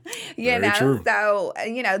 True. So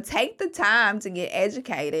take the time to get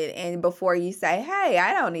educated, and before you say, hey,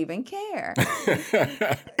 I don't even care.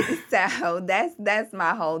 So that's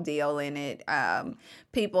my whole deal in it.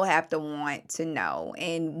 People have to want to know.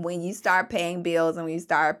 And when you start paying bills and when you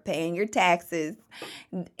start paying your taxes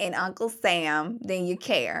and Uncle Sam, then you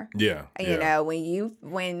care. Yeah.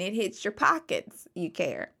 When it hits your pockets, you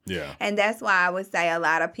care. Yeah. And that's why I would say a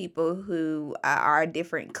lot of people who are a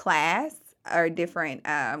different class, or different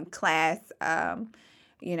class,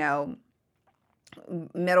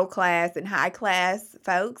 middle class and high class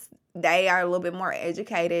folks, they are a little bit more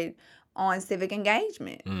educated on civic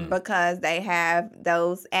engagement because they have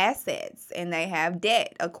those assets and they have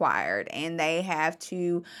debt acquired and they have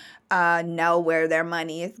to know where their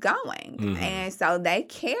money is going. And so they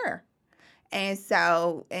care. And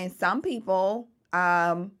so, and some people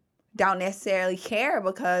don't necessarily care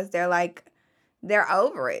because they're like, they're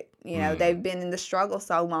over it. You know, they've been in the struggle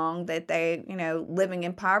so long that they, you know, living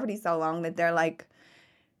in poverty so long that they're like,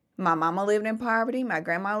 my mama lived in poverty. My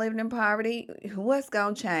grandma lived in poverty. What's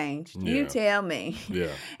going to change? You tell me. Yeah.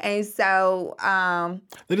 And so...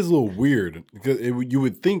 that is a little weird because you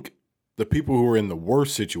would think the people who are in the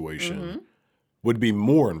worst situation would be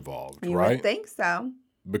more involved, you right? would think so.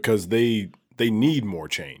 Because they need more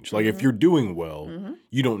change. Like if you're doing well,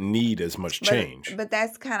 you don't need as much change. But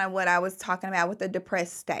that's kind of what I was talking about with the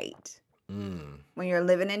depressed state. When you're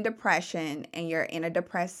living in depression and you're in a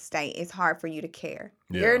depressed state, it's hard for you to care.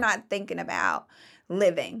 Yeah. You're not thinking about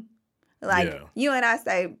living. Like you and I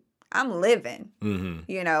say, I'm living.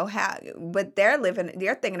 You know, but they're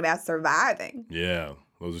thinking about surviving. Yeah,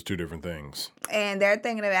 those are two different things. And they're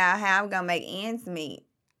thinking about how I'm going to make ends meet.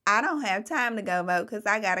 I don't have time to go vote because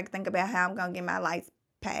I got to think about how I'm going to get my lights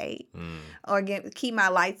paid or keep my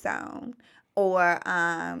lights on. Or,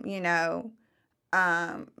 you know,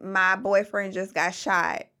 my boyfriend just got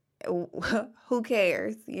shot. Who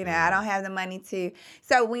cares? You know, I don't have the money to.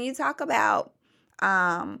 So when you talk about,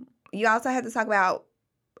 you also have to talk about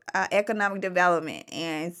economic development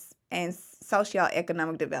and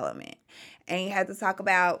socioeconomic development. And you have to talk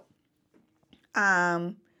about,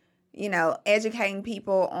 you know, educating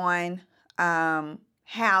people on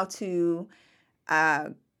how to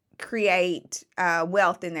create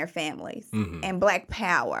wealth in their families and Black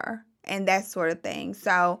power and that sort of thing.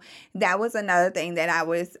 So that was another thing that I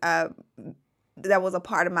was that was a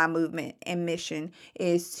part of my movement and mission,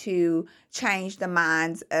 is to change the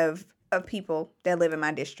minds of people that live in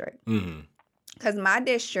my district. Because my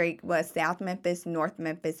district was South Memphis, North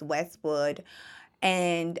Memphis, Westwood,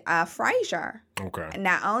 and Fraser. Okay.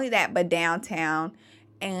 Not only that, but downtown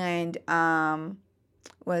and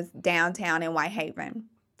was downtown in Whitehaven.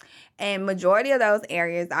 And majority of those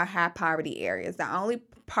areas are high poverty areas. The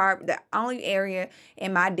only area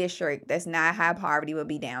in my district that's not high poverty would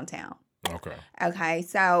be downtown. Okay. Okay.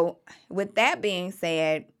 So with that being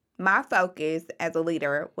said, my focus as a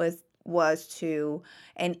leader was to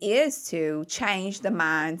and is to change the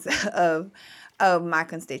minds of my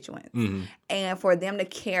constituents and for them to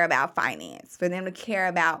care about finance, for them to care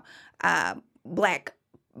about black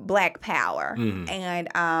power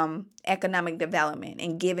and economic development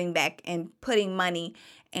and giving back and putting money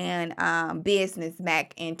and business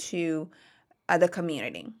back into the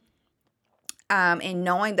community. And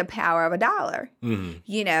knowing the power of a dollar,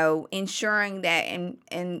 you know, ensuring that,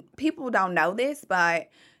 and people don't know this, but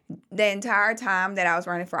the entire time that I was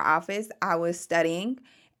running for office, I was studying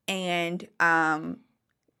and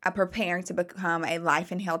preparing to become a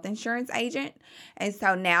life and health insurance agent. And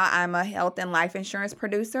so now I'm a health and life insurance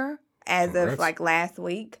producer as of like last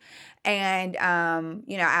week. And,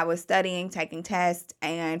 you know, I was studying, taking tests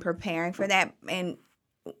and preparing for that. And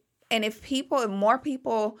if more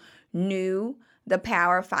people knew the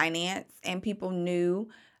power of finance and people knew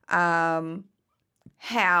how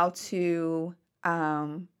to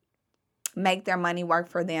make their money work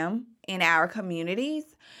for them in our communities,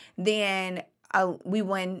 then we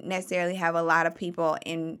wouldn't necessarily have a lot of people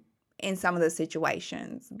in some of the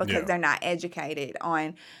situations because they're not educated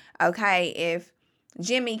on, okay, if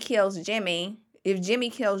Jimmy kills Jimmy, if Jimmy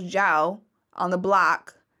kills Joe on the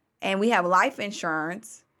block and we have life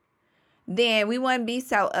insurance, then we wouldn't be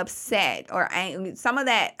so upset, or some of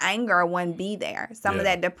that anger wouldn't be there. Some of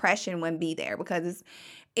that depression wouldn't be there because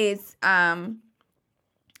it's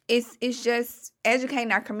just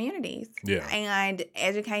educating our communities and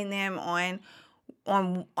educating them on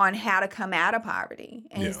how to come out of poverty.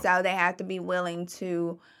 And so they have to be willing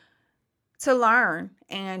to learn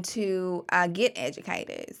and to get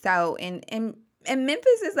educated. So and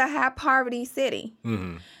Memphis is a high poverty city.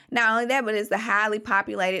 Not only that, but it's a highly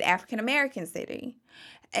populated African American city.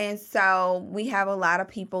 And so we have a lot of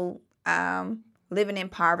people living in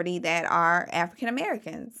poverty that are African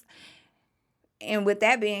Americans. And with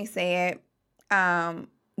that being said,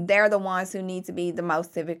 they're the ones who need to be the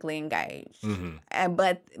most civically engaged.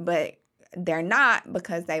 But they're not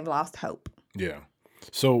because they've lost hope. Yeah.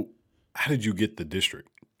 So how did you get the district?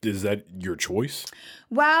 Is that your choice?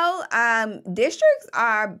 Well, districts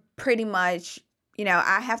are pretty much, you know,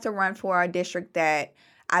 I have to run for a district that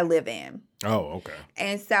I live in. Oh, okay.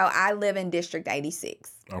 And so I live in District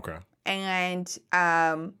 86. Okay. And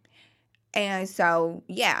so,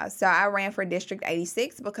 yeah, so I ran for District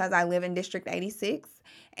 86 because I live in District 86.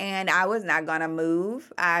 And I was not gonna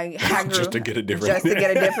move. I grew Just to get a different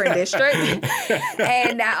district.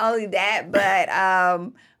 And not only that, but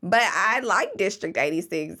I like District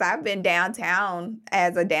 86. I've been downtown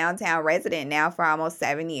as a downtown resident now for almost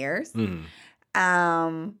 7 years.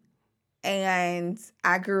 And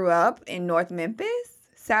I grew up in North Memphis.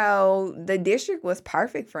 So the district was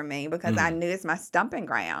perfect for me because I knew it's my stomping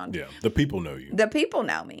ground. Yeah, the people know you. The people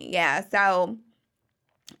know me, yeah. So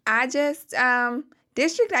I just,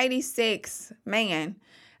 District 86, man,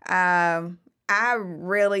 I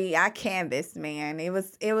canvassed, man. It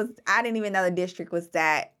was, I didn't even know the district was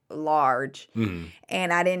that large.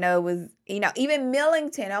 And I didn't know it was, even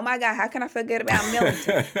Millington. Oh my God, how can I forget about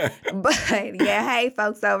Millington? But yeah, hey,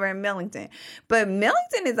 folks over in Millington. But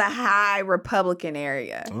Millington is a high Republican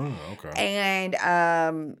area. Oh, okay.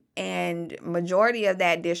 And majority of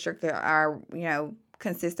that district are,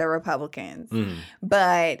 consist of Republicans.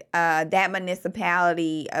 But that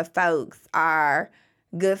municipality of folks are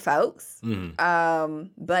good folks.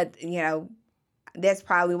 But, that's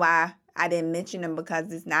probably why I didn't mention them,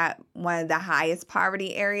 because it's not one of the highest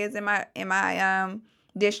poverty areas in my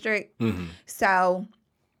district. So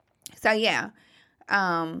yeah,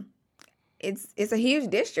 it's a huge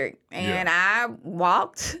district, and I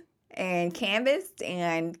walked and canvassed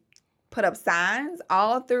and put up signs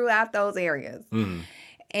all throughout those areas.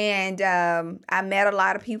 And I met a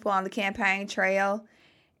lot of people on the campaign trail.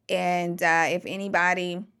 And if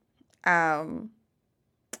anybody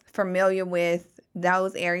familiar with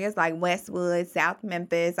those areas like Westwood, South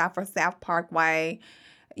Memphis, off of South Parkway,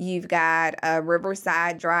 you've got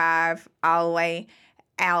Riverside Drive all the way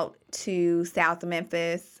out to South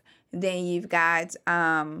Memphis. Then you've got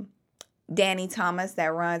Danny Thomas that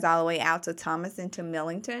runs all the way out to Thomas into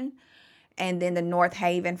Millington. And then the North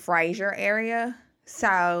Haven, Fraser area.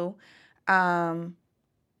 So I'm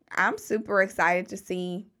super excited to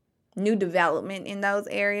see new development in those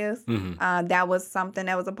areas. That was something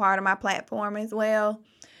that was a part of my platform as well,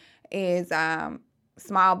 is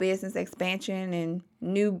small business expansion and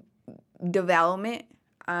new development,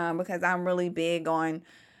 because I'm really big on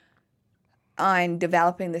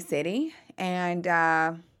developing the city. And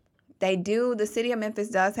the city of Memphis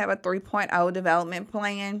does have a 3.0 development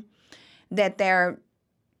plan that they're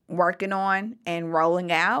working on and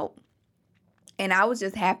rolling out. And I was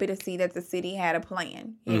just happy to see that the city had a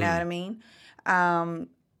plan. You know what I mean?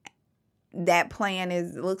 That plan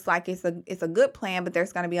looks like it's a good plan, but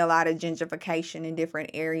there's going to be a lot of gentrification in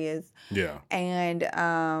different areas. Yeah. And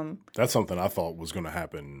that's something I thought was going to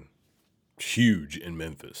happen huge in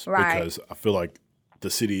Memphis. Right. Because I feel like the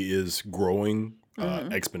city is growing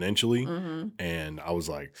exponentially. And I was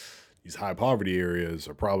like, these high poverty areas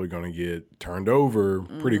are probably going to get turned over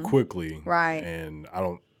pretty quickly. Right. And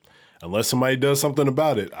unless somebody does something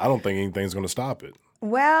about it, I don't think anything's going to stop it.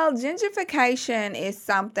 Well, gentrification is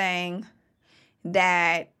something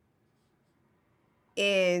that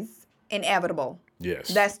is inevitable. Yes.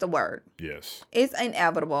 That's the word. Yes. It's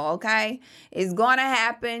inevitable, okay? It's going to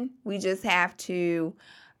happen. We just have to,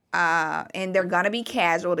 and there are going to be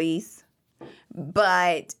casualties.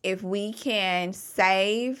 But if we can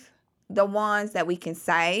save the ones that we can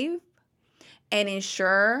save and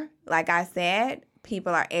ensure, like I said,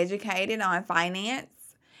 people are educated on finance,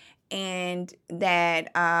 and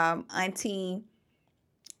that Auntie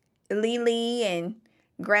Lily and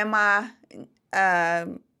Grandma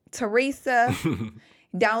Teresa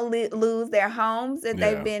don't lose their homes that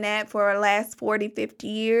they've been at for the last 40, 50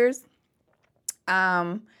 years,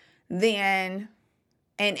 then...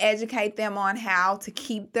 and educate them on how to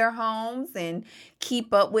keep their homes and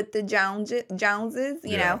keep up with the Joneses,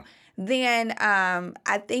 you know, then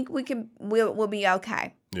I think we'll be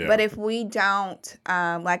okay. Yeah. But if we don't,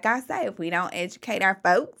 like I say, if we don't educate our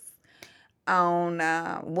folks on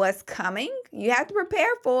what's coming, you have to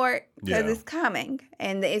prepare for it, because it's coming.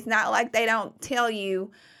 And it's not like they don't tell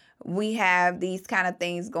you we have these kind of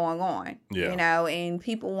things going on, you know, and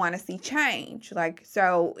people want to see change. Like,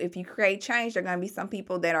 so if you create change, there are going to be some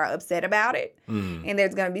people that are upset about it. And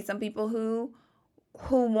there's going to be some people who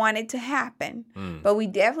want it to happen. But we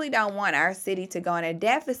definitely don't want our city to go in a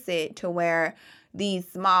deficit to where these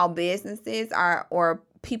small businesses or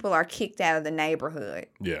people are kicked out of the neighborhood.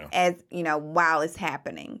 Yeah. As, you know, while it's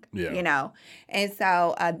happening. Yeah. You know. And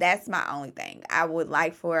so that's my only thing. I would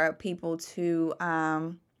like for people to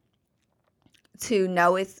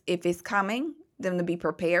know if it's coming, them to be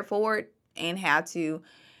prepared for it, and how to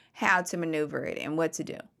maneuver it and what to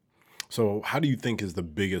do. So how do you think is the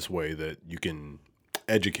biggest way that you can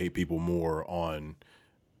educate people more on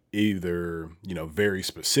either, you know, very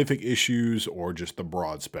specific issues or just the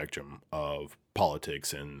broad spectrum of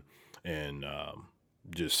politics and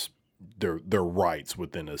just their rights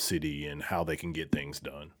within a city and how they can get things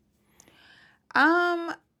done?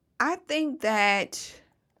 I think that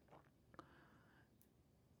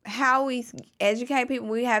how we educate people,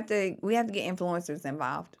 we have to get influencers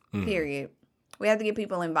involved. Mhm. Period. We have to get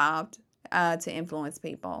people involved to influence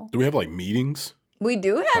people. Do we have like meetings? We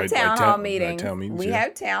do have Like town town- hall like meetings. town meetings, We yeah.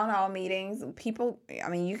 have town hall meetings. People, I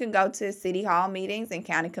mean, you can go to city hall meetings and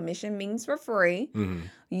county commission meetings for free.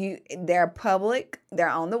 They're public. They're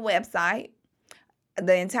on the website.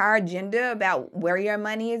 The entire agenda about where your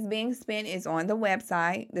money is being spent is on the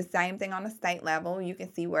website. The same thing on the state level. You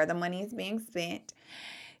can see where the money is being spent.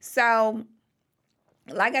 So,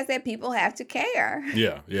 like I said, people have to care.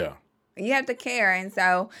 Yeah. You have to care. And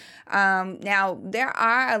so now there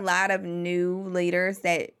are a lot of new leaders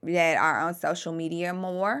that are on social media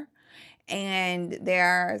more. And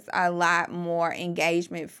there's a lot more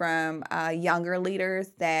engagement from younger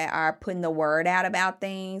leaders that are putting the word out about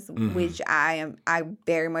things, which I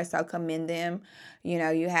very much so commend them. You know,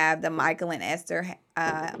 you have the Michael and Esther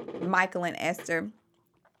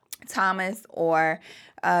Thomas or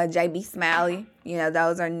J.B. Smiley. You know,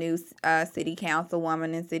 those are new city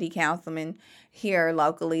councilwomen and city councilmen here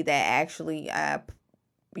locally that actually,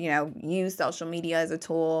 use social media as a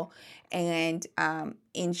tool and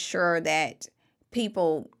ensure that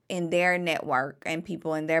people in their network and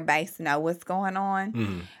people in their base know what's going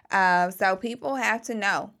on. So people have to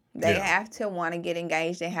know. They have to want to get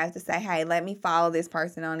engaged. They have to say, "Hey, let me follow this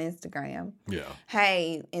person on Instagram." Yeah.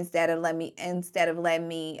 Hey, instead of let me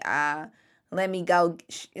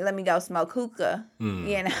go smoke hookah.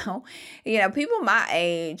 You know, people my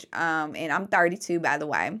age, and I'm 32 by the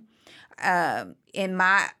way. In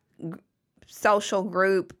my social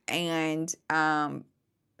group and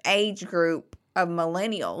age group of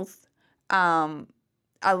millennials,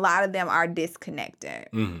 a lot of them are disconnected,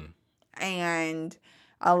 and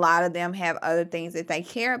a lot of them have other things that they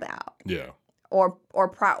care about. Yeah. Or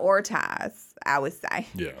prioritize, I would say.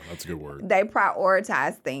 Yeah, that's a good word. They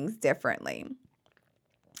prioritize things differently.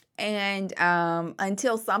 And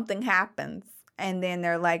until something happens, and then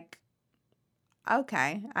they're like,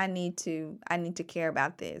 okay, I need to care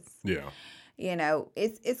about this. Yeah. You know,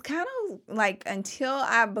 it's kind of like until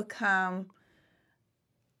I become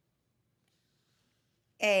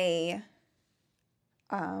a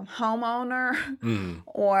homeowner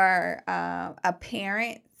or a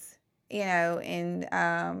parent, you know, and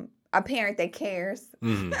a parent that cares.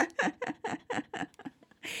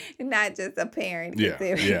 Not just a parent,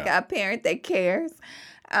 a parent that cares.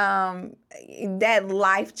 That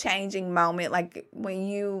life-changing moment, like when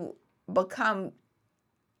you become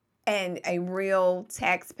a real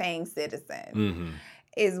tax-paying citizen,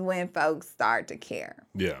 is when folks start to care.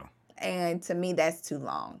 Yeah. And to me, that's too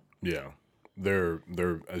long. Yeah. They're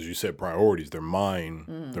as you said, priorities. Their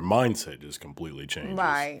mindset just completely changes.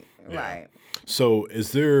 Right. Yeah. Right. So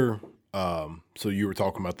is there? So you were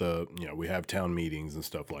talking about we have town meetings and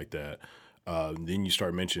stuff like that. Then you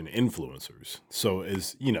start mentioning influencers. So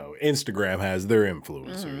Instagram has their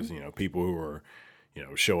influencers. You know, people who are,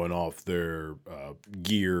 showing off their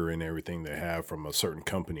gear and everything they have from a certain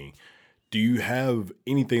company. Do you have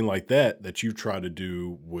anything like that you try to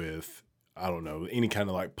do with, I don't know, any kind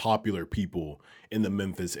of like popular people in the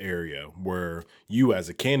Memphis area where you as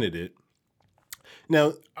a candidate,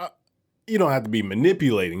 now you don't have to be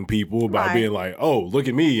manipulating people by being like, oh, look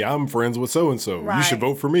at me, I'm friends with so-and-so. You should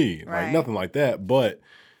vote for me. Right. Like nothing like that. But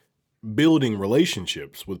building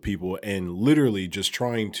relationships with people and literally just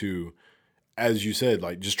trying to, as you said,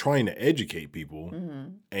 like just trying to educate people,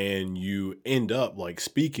 and you end up like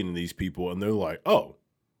speaking to these people and they're like, oh,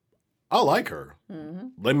 I like her.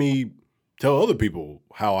 Let me tell other people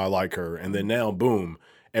how I like her. And then now, boom,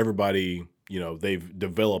 everybody, they've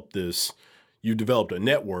developed this, you developed a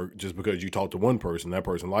network just because you talk to one person, that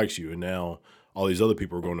person likes you. And now all these other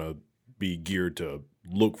people are going to be geared to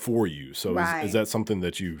look for you. So is that something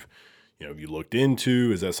that you've looked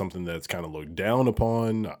into? Is that something that's kind of looked down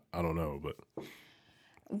upon? I don't know, but.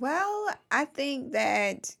 Well, I think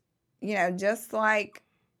that, just like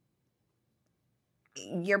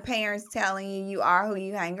your parents telling you are who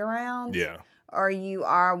you hang around. Yeah. Or you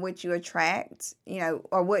are what you attract,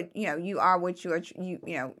 or what, you are what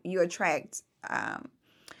you attract.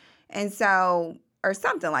 And so, or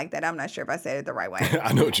something like that. I'm not sure if I said it the right way.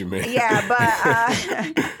 I know what you mean. Yeah,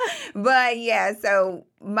 but yeah, so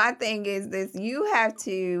my thing is this, you have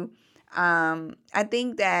to, I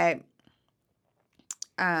think that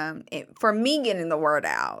for me getting the word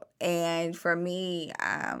out, and for me,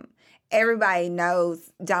 everybody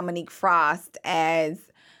knows Dominique Frost as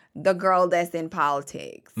the girl that's in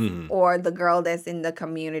politics or the girl that's in the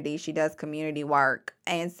community. She does community work.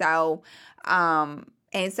 And so I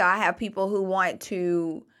have people who want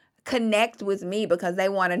to connect with me because they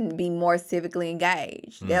want to be more civically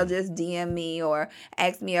engaged. They'll just DM me or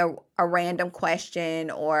ask me a random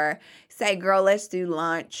question or say, girl, let's do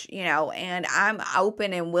lunch, and I'm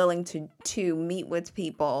open and willing to meet with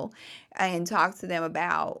people and talk to them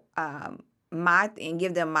about and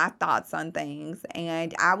give them my thoughts on things.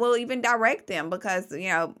 And I will even direct them because,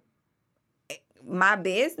 my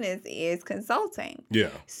business is consulting. Yeah.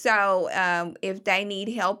 So if they need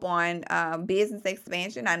help on business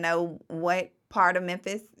expansion, I know what part of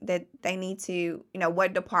Memphis that they need to,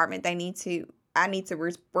 what department I need to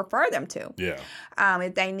refer them to. Yeah.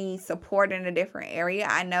 If they need support in a different area,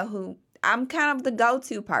 I know who, I'm kind of the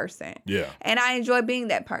go-to person. Yeah. And I enjoy being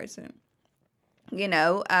that person.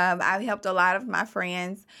 I've helped a lot of my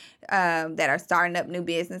friends that are starting up new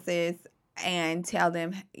businesses and tell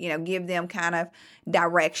them, give them kind of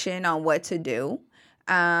direction on what to do.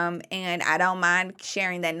 And I don't mind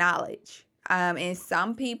sharing that knowledge. And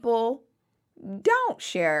some people don't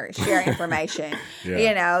share information.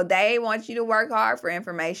 Yeah. They want you to work hard for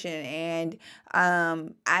information. And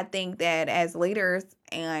I think that as leaders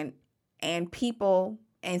and people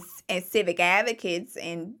and civic advocates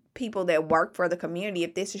and people that work for the community,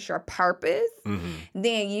 if this is your purpose,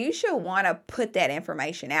 then you should want to put that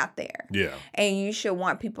information out there. Yeah. And you should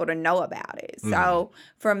want people to know about it. So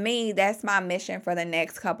for me, that's my mission for the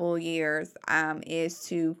next couple of years, is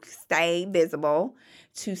to stay visible,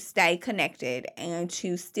 to stay connected, and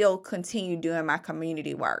to still continue doing my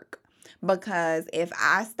community work. Because if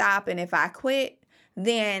I stop and if I quit,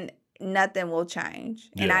 then nothing will change.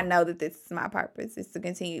 Yeah. And I know that this is my purpose, is to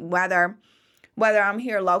continue, whether I'm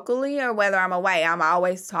here locally or whether I'm away, I'm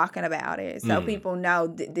always talking about it. So people know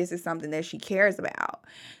that this is something that she cares about.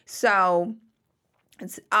 So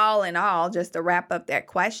it's all in all, just to wrap up that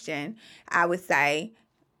question, I would say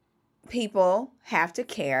people have to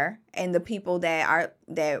care, and the people that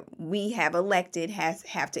we have elected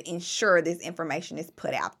have to ensure this information is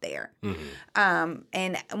put out there.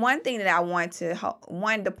 And one thing that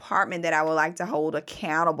one department that I would like to hold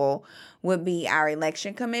accountable would be our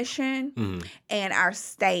election commission and our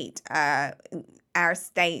state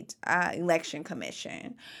election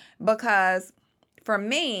commission, because for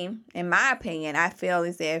me, in my opinion, I feel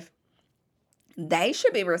as if they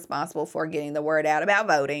should be responsible for getting the word out about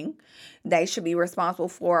voting. They should be responsible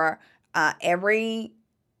for every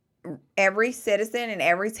citizen and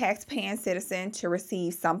every taxpaying citizen to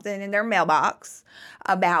receive something in their mailbox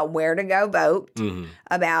about where to go vote,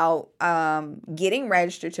 about getting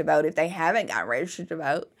registered to vote if they haven't got registered to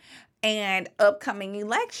vote, and upcoming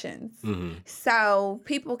elections. So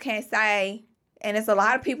people can say, and it's a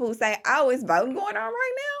lot of people who say, oh, is voting going on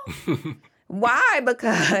right now? Why?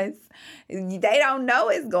 Because they don't know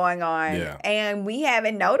it's going on. Yeah. And we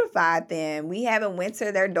haven't notified them. We haven't went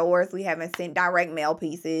to their doors. We haven't sent direct mail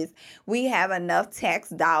pieces. We have enough tax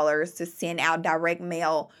dollars to send out direct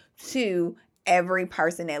mail to every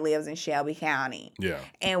person that lives in Shelby County. Yeah.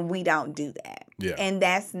 And we don't do that. Yeah. And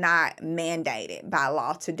that's not mandated by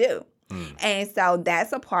law to do. And so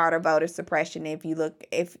that's a part of voter suppression. If you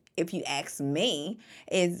ask me,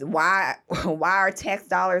 is why our tax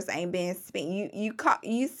dollars ain't being spent.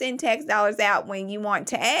 You send tax dollars out when you want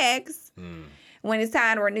tags. When it's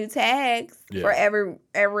time to renew tags for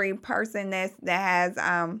every person that has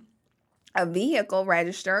a vehicle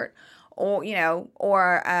registered, or we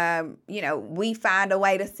find a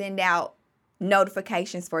way to send out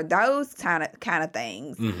notifications for those kind of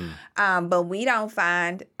things. But we don't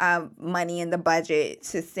find money in the budget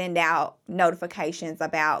to send out notifications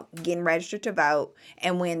about getting registered to vote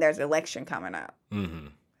and when there's an election coming up.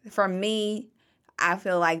 For me, I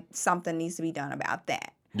feel like something needs to be done about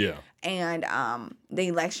that. Yeah. And the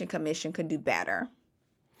election commission could do better.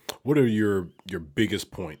 What are your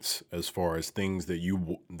biggest points as far as things that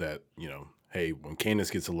hey, when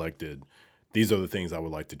Candace gets elected, these are the things I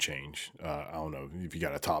would like to change? I don't know if you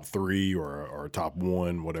got a top 3 or a top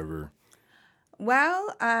 1, whatever. Well,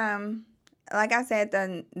 like I said,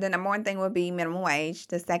 the number one thing would be minimum wage.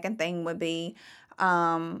 The second thing would be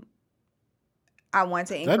I want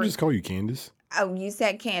to increase. Did I just call you Candace? Oh, you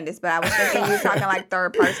said Candace, but I was thinking you were talking like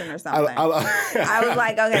third person or something. I was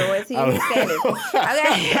like, okay, well, it's Candace. Okay.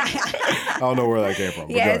 I don't know where that came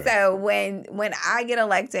from. Yeah, so when I get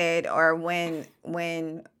elected, or when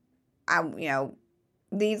I,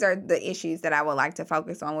 these are the issues that I would like to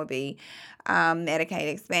focus on, would be Medicaid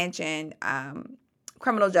expansion,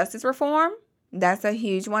 criminal justice reform, That's a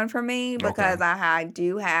huge one for me because Okay. I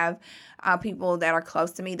do have people that are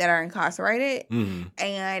close to me that are incarcerated, Mm-hmm.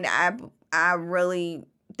 and I really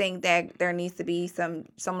think that there needs to be some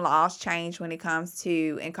laws changed when it comes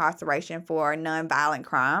to incarceration for nonviolent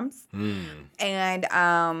crimes. Mm.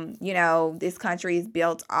 And you know, this country is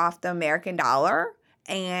built off the American dollar.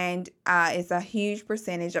 And it's a huge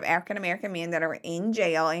percentage of African American men that are in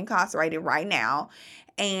jail, incarcerated right now,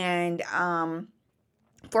 and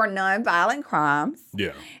for nonviolent crimes.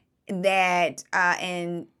 Yeah. That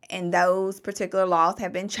and those particular laws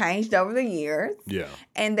have been changed over the years, Yeah.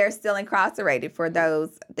 and they're still incarcerated for those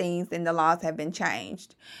things, and the laws have been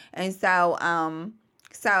changed. And so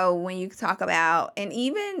when you talk about, and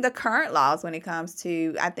even the current laws when it comes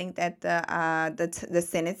to, I think that the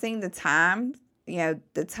sentencing, the time, you know,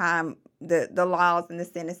 the laws and the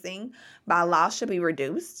sentencing by law should be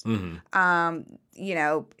reduced. Mm-hmm. You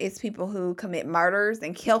know, it's people who commit murders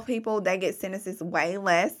and kill people, they get sentences way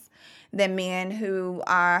less than men who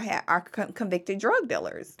are convicted drug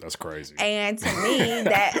dealers. That's crazy. And to me,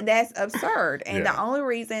 that's absurd. And Yeah. the only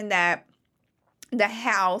reason that the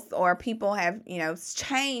House or people have, you know,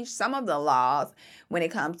 changed some of the laws when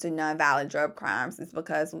it comes to nonviolent drug crimes is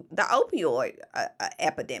because the opioid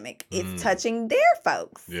epidemic is touching their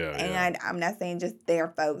folks. Yeah, and I'm not saying just their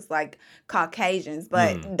folks like Caucasians,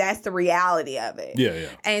 but that's the reality of it. Yeah, yeah.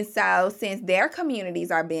 And so since their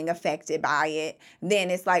communities are being affected by it, then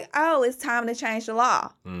it's like, oh, it's time to change the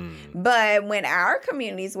law. Mm. But when our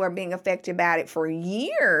communities were being affected by it for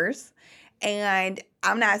years, and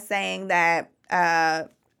I'm not saying that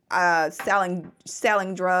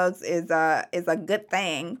selling drugs is a good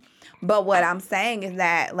thing, but what I'm saying is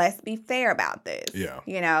that let's be fair about this. Yeah.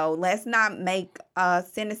 You know, let's not make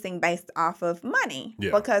sentencing based off of money,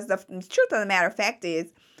 Yeah. because the truth of the matter fact is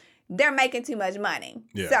they're making too much money.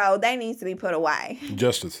 Yeah. So they need to be put away.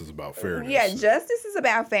 Justice is about fairness. Yeah, justice is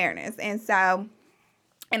about fairness. And so,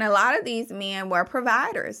 and a lot of these men were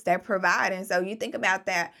providers. They're providing. So you think about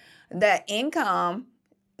that, the income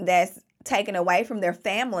that's taken away from their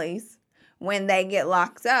families when they get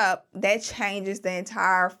locked up, that changes the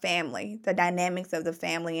entire family, the dynamics of the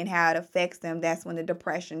family and how it affects them. That's when the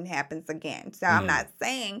depression happens again. So I'm not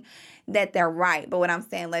saying that they're right, but what I'm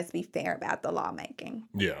saying, let's be fair about the lawmaking.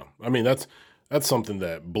 Yeah. I mean, that's something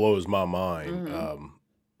that blows my mind.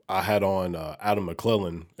 I had on Adam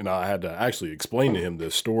McClellan, and I had to actually explain to him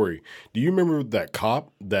this story. Do you remember that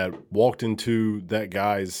cop that walked into that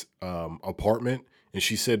guy's apartment, and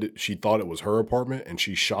she said that she thought it was her apartment, and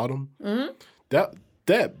she shot him? Mm-hmm.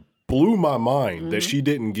 That blew my mind that she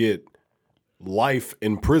didn't get life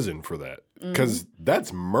in prison for that. Because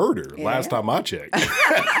that's murder, last time I checked.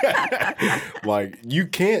 Like, you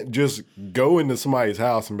can't just go into somebody's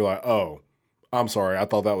house and be like, oh, I'm sorry, I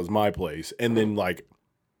thought that was my place. And then, like,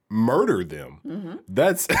 murder them.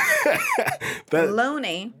 That's that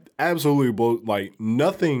Looney. absolutely blows. Like,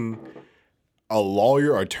 nothing a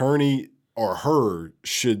lawyer, attorney, or her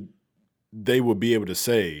they would be able to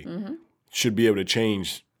say should be able to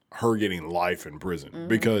change her getting life in prison.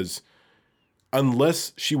 Because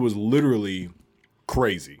unless she was literally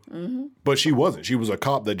crazy, but she wasn't. She was a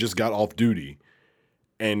cop that just got off duty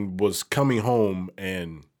and was coming home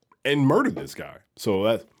and murdered this guy.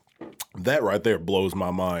 So that right there blows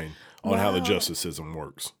my mind on how the justice system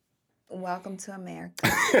works. Welcome to America.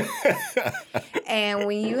 And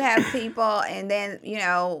when you have people, and then, you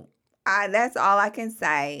know, that's all I can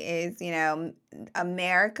say is, you know,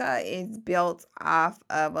 America is built off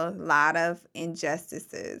of a lot of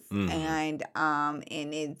injustices, and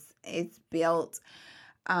it's built,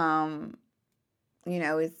 you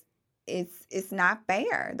know, it's not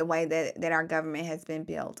fair the way that our government has been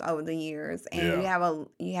built over the years. And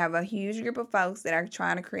you have a huge group of folks that are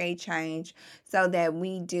trying to create change so that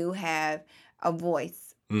we do have a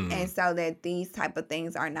voice, and so that these type of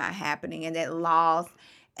things are not happening, and that law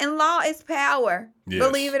is power. Yes.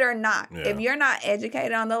 Believe it or not. Yeah. If you're not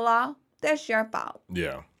educated on the law, that's your fault.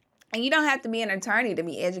 Yeah. And you don't have to be an attorney to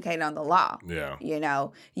be educated on the law. Yeah. You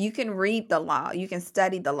know, you can read the law, you can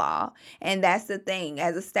study the law. And that's the thing.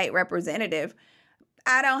 As a state representative,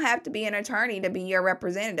 I don't have to be an attorney to be your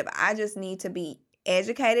representative. I just need to be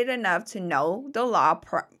educated enough to know the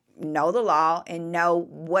law, and know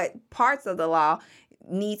what parts of the law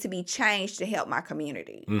need to be changed to help my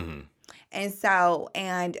community. Mm-hmm. And so,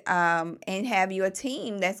 and have you a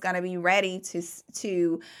team that's going to be ready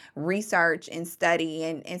to research and study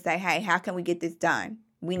and say, hey, how can we get this done?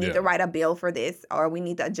 We need to write a bill for this, or we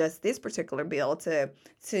need to adjust this particular bill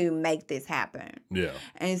to make this happen. Yeah.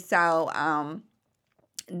 And so,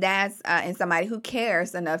 that's and somebody who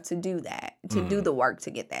cares enough to do that, to do the work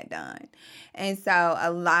to get that done. And so a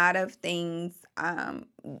lot of things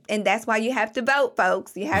and that's why you have to vote,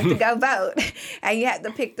 folks. You have to go vote, and you have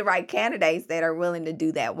to pick the right candidates that are willing to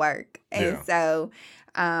do that work. And so,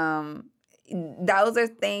 those are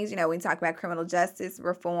things, we talk about criminal justice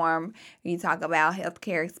reform, you talk about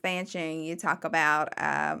healthcare expansion, you talk about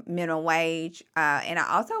minimum wage, and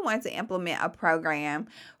I also wanted to implement a program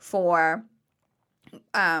for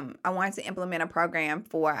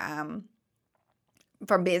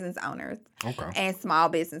business owners and small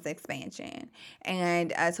business expansion,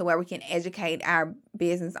 and to where we can educate our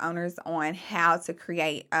business owners on how to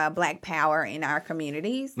create Black power in our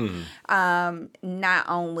communities. Not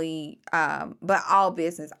only, but all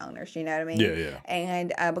business owners, you know what I mean? Yeah.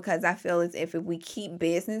 And because I feel as if we keep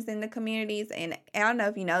business in the communities, and I don't know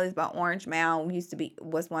if you know this, but Orange Mound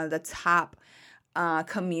was one of the top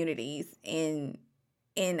communities in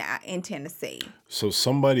Tennessee. So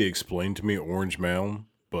somebody explained to me Orange Mound,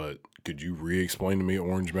 but could you re-explain to me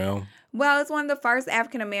Orange Mound? Well, it's one of the first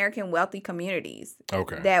African-American wealthy communities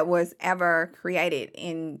that was ever created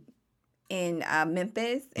in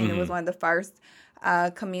Memphis. And it was one of the first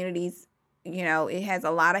communities, it has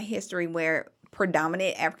a lot of history where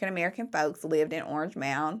predominant African-American folks lived in Orange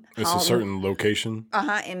Mound. It's a certain location?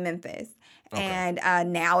 In Memphis. Okay. And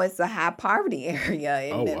now it's a high poverty area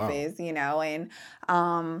in Memphis, wow.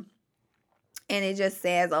 And it just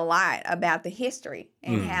says a lot about the history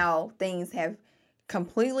and how things have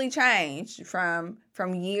completely changed from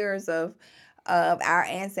years of our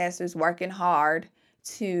ancestors working hard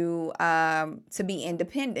to be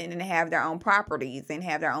independent and have their own properties and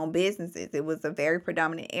have their own businesses. It was a very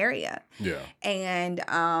predominant area. Yeah. And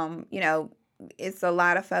it's a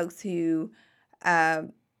lot of folks who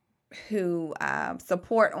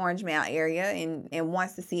support Orange Mound area and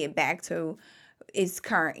wants to see it back to its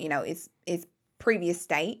current, its previous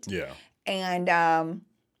state. Yeah. And I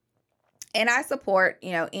support,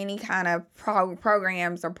 any kind of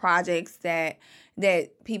programs or projects that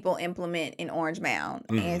people implement in Orange Mound.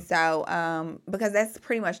 And so, because that's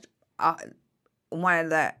pretty much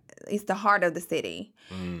it's the heart of the city.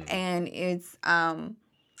 And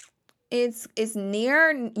it's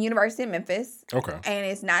near University of Memphis. Okay. And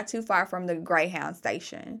it's not too far from the Greyhound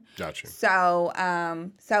station. Gotcha. So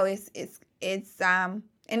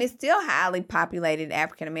and it's still highly populated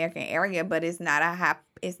African American area, but it's a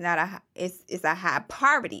high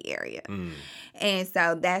poverty area. And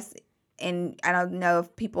so and I don't know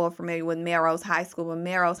if people are familiar with Melrose High School, but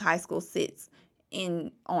Melrose High School sits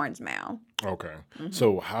in Orange Mound. Okay.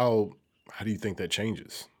 So how do you think that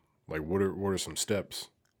changes? Like, what are some steps?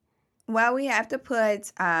 Well, we have to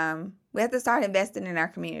start investing in our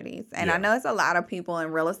communities. And I know it's a lot of people in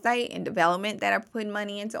real estate and development that are putting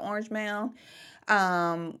money into Orange Mound.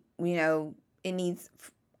 It needs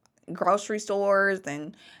grocery stores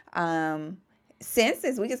and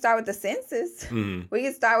census. We can start with the census. We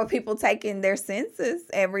can start with people taking their census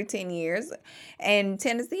every 10 years. And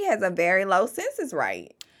Tennessee has a very low census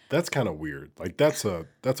rate. That's kind of weird. Like that's a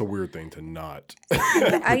weird thing to not.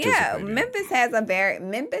 Memphis has a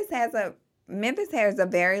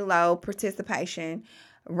very low participation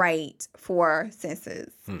rate for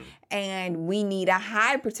census. And we need a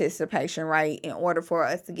high participation rate in order for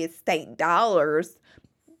us to get state dollars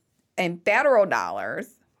and federal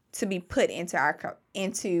dollars to be put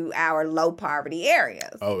into our low poverty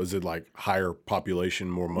areas. Oh, is it like higher population,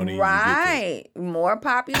 more money? Right. More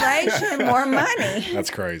population, more money. That's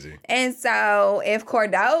crazy. And so if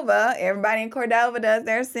everybody in Cordova does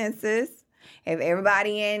their census, if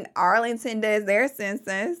everybody in Arlington does their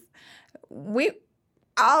census,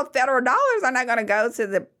 all federal dollars are not going to go to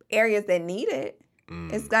the areas that need it.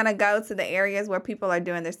 It's going to go to the areas where people are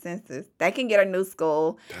doing their census. They can get a new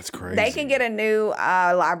school. That's crazy. They can get a new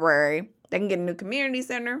library. They can get a new community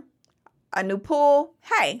center, a new pool.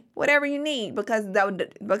 Hey, whatever you need, because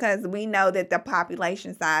we know that the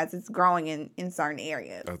population size is growing in certain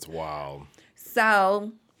areas. That's wild.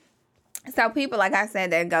 So people, like I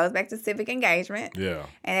said, that goes back to civic engagement. Yeah.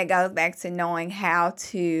 And it goes back to knowing how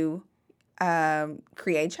to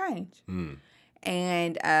create change.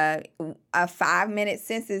 And a 5-minute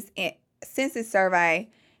census survey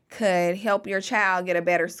could help your child get a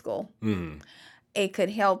better school. It could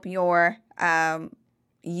help you have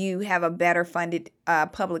a better funded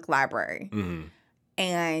public library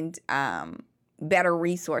and better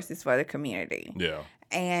resources for the community. Yeah.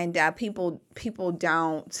 And people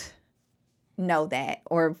don't know that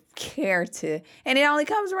or care to, and it only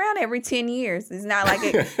comes around every 10 years. It's not like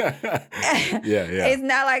it It's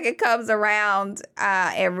not like it comes around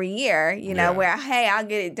every year, where, hey, I'll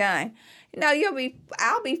get it done. No,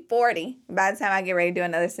 I'll be 40 by the time I get ready to do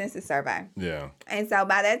another census survey. Yeah. And so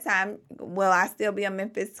by that time, will I still be a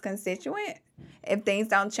Memphis constituent? if things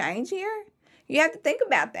don't change here, you have to think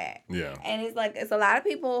about that. Yeah. And it's a lot of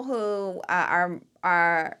people who are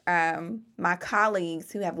my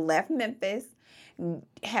colleagues who have left Memphis,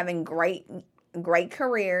 having great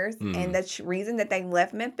careers, and the reason that they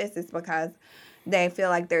left Memphis is because they feel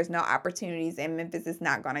like there's no opportunities and Memphis is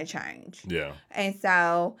not going to change. Yeah. And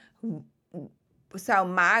so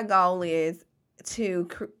my goal is to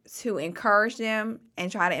encourage them and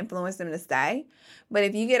try to influence them to stay. But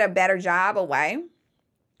if you get a better job away,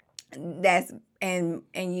 and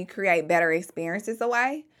you create better experiences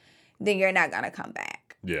away, then you're not going to come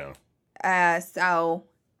back. Yeah. So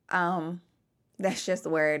that's just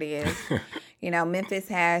where it is. Memphis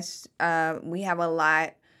has, we have a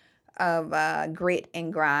lot of grit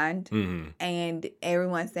and grind. Mm-hmm. And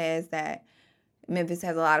everyone says that Memphis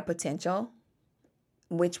has a lot of potential,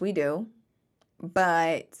 which we do.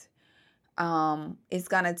 But it's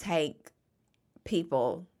going to take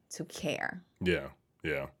people to care. Yeah.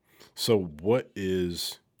 Yeah. So what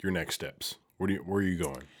is your next steps? Where are you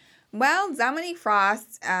going? Well, Dominique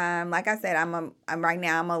Frost, like I said, I'm right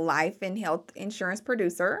now I'm a life and health insurance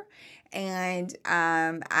producer, and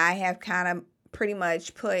I have kind of pretty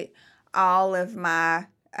much put all of my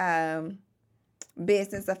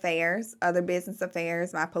business affairs, other business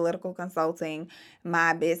affairs, my political consulting,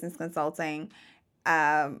 my business consulting,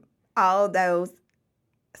 all of those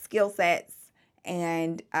skill sets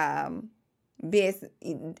and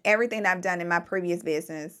everything that I've done in my previous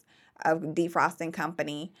business of Defrosting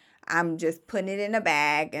Company, I'm just putting it in a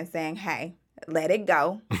bag and saying, hey, let it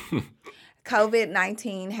go.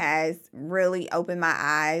 COVID-19 has really opened my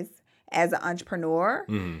eyes as an entrepreneur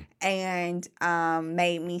and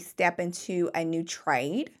made me step into a new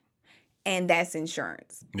trade, and that's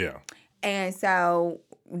insurance. Yeah. And so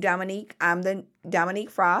I'm the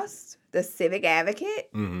Dominique Frost, the civic advocate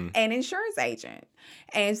and insurance agent.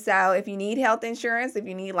 And so if you need health insurance, if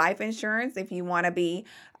you need life insurance, if you want to be,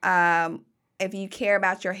 if you care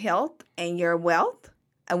about your health and your wealth,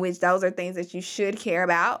 which those are things that you should care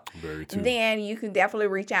about, then you can definitely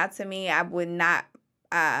reach out to me. I would not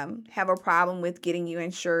have a problem with getting you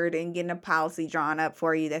insured and getting a policy drawn up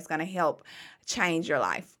for you that's going to help change your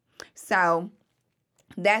life. So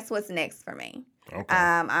that's what's next for me. Okay.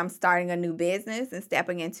 I'm starting a new business and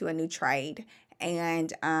stepping into a new trade.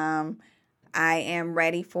 And I am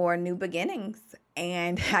ready for new beginnings.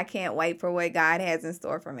 And I can't wait for what God has in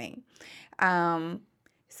store for me.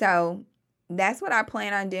 So that's what I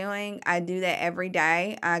plan on doing. I do that every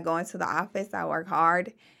day. I go into the office. I work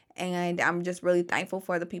hard. And I'm just really thankful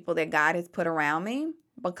for the people that God has put around me,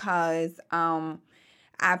 because I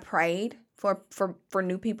prayed for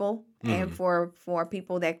new people and for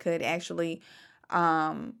people that could actually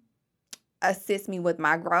assist me with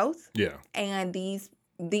my growth. Yeah. And these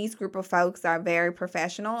group of folks are very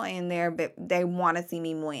professional, and they want to see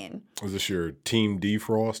me win. Was this your Team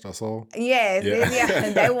Defrost I saw? Yes. Yeah.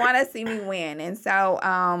 They want to see me win. And so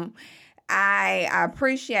I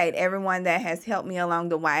appreciate everyone that has helped me along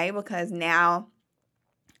the way, because now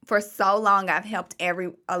for so long I've helped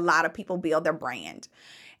a lot of people build their brand.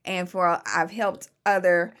 And I've helped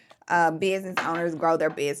other business owners grow their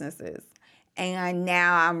businesses. And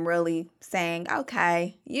now I'm really saying,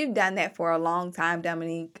 okay, you've done that for a long time,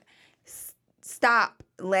 Dominique. Stop,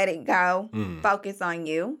 let it go, focus on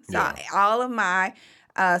you. So all of my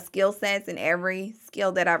skill sets and every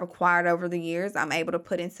skill that I've acquired over the years, I'm able to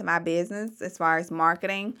put into my business as far as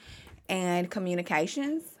marketing and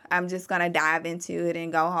communications. I'm just going to dive into it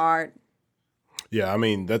and go hard. Yeah, I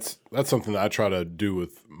mean, that's something that I try to do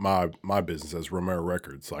with my business as Romero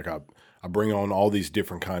Records. Like I bring on all these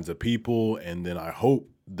different kinds of people, and then I hope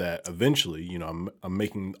that eventually, I'm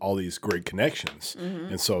making all these great connections.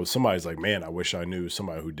 And so if somebody's like, man, I wish I knew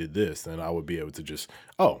somebody who did this, then I would be able to just,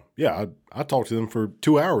 oh yeah, I talked to them for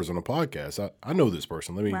 2 hours on a podcast. I know this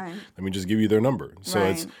person. Let me just give you their number.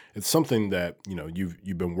 So it's something that,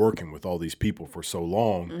 you've been working with all these people for so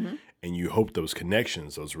long, and you hope those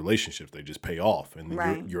connections, those relationships, they just pay off,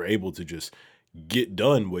 and you're able to just get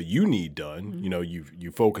done what you need done.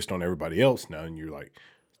 You focused on everybody else now, and you're like,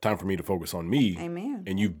 time for me to focus on me. Amen.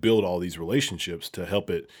 And you've built all these relationships to help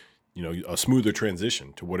it, a smoother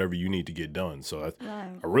transition to whatever you need to get done. So I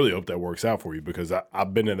really hope that works out for you, because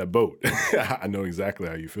I've been in a boat. I know exactly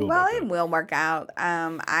how you feel about that. Well, it will work out.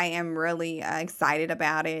 I am really excited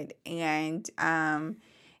about it. And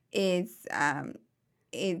it's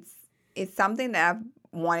something that I've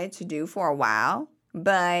wanted to do for a while.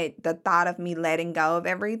 But the thought of me letting go of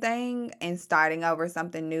everything and starting over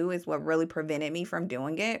something new is what really prevented me from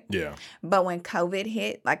doing it. Yeah. But when COVID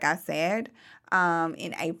hit, like I said,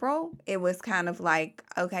 in April, it was kind of like,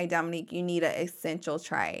 okay, Dominique, you need an essential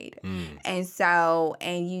trade. And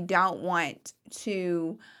you don't want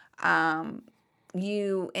to, and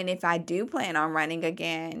if I do plan on running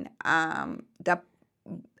again,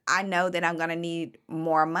 I know that I'm going to need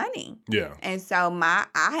more money. Yeah. And so I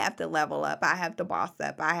have to level up. I have to boss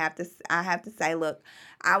up. I have to say, look,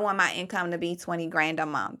 I want my income to be $20,000 a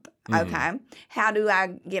month. Okay. How do I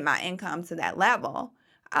get my income to that level?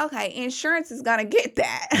 Okay. Insurance is going to get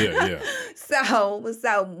that. Yeah. So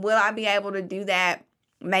will I be able to do that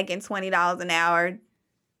making $20 an hour?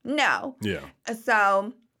 No. Yeah.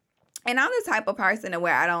 So, and I'm the type of person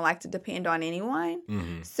where I don't like to depend on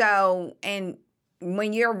anyone. So, and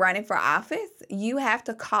when you're running for office, you have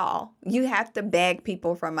to call. You have to beg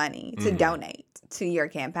people for money to donate to your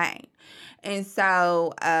campaign. And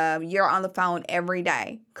so you're on the phone every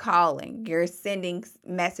day, calling. You're sending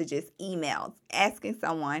messages, emails, asking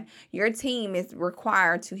someone. Your team is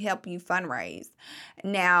required to help you fundraise.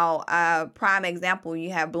 Now, prime example, you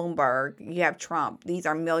have Bloomberg, you have Trump. These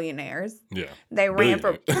are millionaires. Yeah. They ran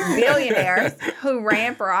for billionaires who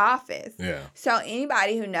ran for office. Yeah. So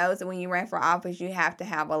anybody who knows that when you ran for office, you have to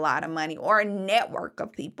have a lot of money or a network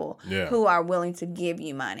of people who are willing to give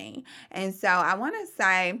you money. And so I want to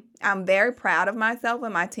say I'm very proud of myself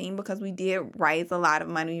and my team because we did raise a lot of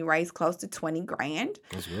money. We raised close to $20,000.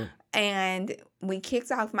 That's good. And we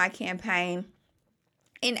kicked off my campaign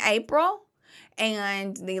in April,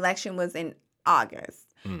 and the election was in August.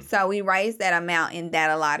 So we raised that amount in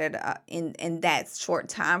that allotted in that short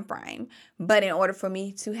time frame. But in order for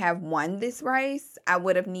me to have won this race, I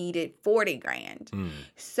would have needed $40,000.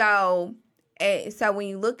 So when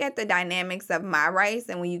you look at the dynamics of my race,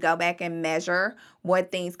 and when you go back and measure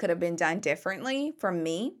what things could have been done differently for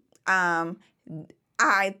me, I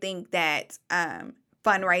think that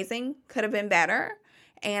fundraising could have been better.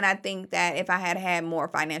 And I think that if I had had more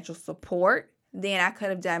financial support, then I could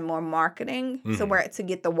have done more marketing to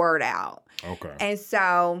get the word out. Okay. And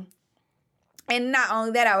so, and not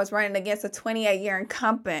only that, I was running against a 28-year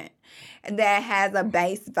incumbent that has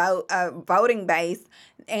a voting base,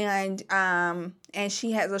 and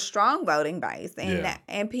she has a strong voting base,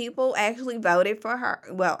 and people actually voted for her.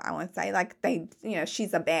 Well, I wouldn't say like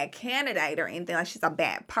she's a bad candidate or anything, like she's a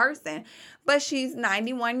bad person, but she's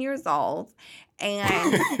 91 years old.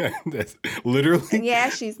 And that's literally, yeah,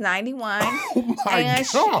 she's 91. Oh my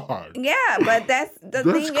God! But that's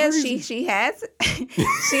thing crazy. is she has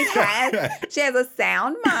a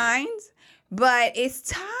sound mind, but it's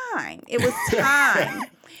time. It was time,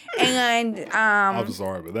 and I'm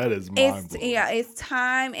sorry, but that is mind-blowing. It's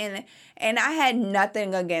time, and I had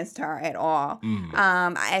nothing against her at all.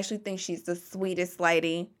 I actually think she's the sweetest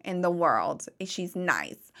lady in the world. She's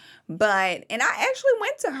nice. And I actually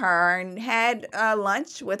went to her and had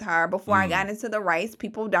lunch with her before I got into the race.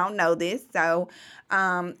 People don't know this, so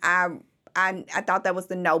I thought that was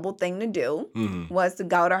the noble thing to do, was to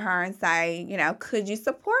go to her and say, could you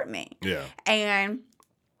support me? Yeah. And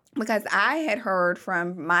because I had heard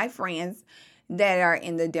from my friends that are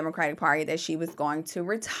in the Democratic Party that she was going to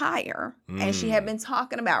retire, and she had been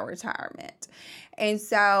talking about retirement. And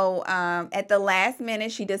so at the last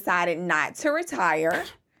minute, she decided not to retire.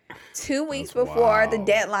 2 weeks before the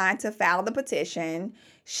deadline to file the petition,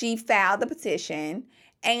 she filed the petition,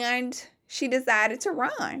 and she decided to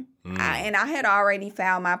run. And I had already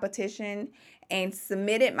filed my petition and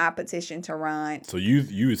submitted my petition to run. So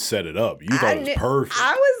you set it up. You thought it was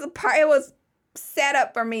perfect. It was set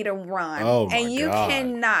up for me to run. Oh my and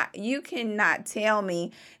you cannot tell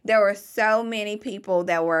me there were so many people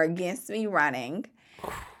that were against me running.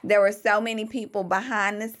 There were so many people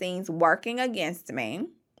behind the scenes working against me.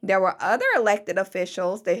 There were other elected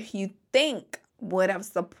officials that you think would have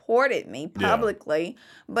supported me publicly,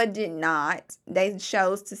 but did not. They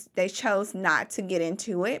chose not to get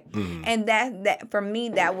into it, and that for me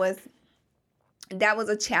that was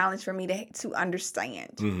a challenge for me to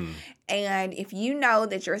understand. And if you know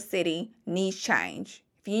that your city needs change,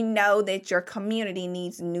 if you know that your community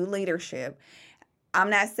needs new leadership, I'm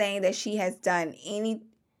not saying that she has done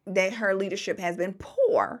that her leadership has been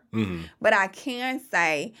poor, but I can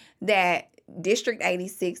say that District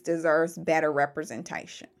 86 deserves better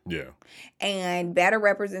representation. Yeah. And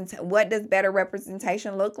what does better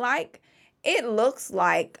representation look like? It looks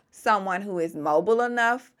like someone who is mobile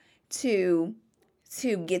enough to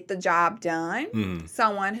get the job done,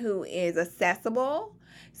 someone who is accessible,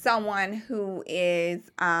 someone who is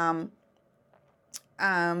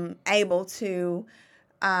able to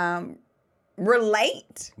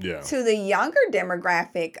relate to the younger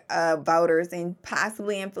demographic of voters and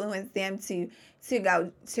possibly influence them to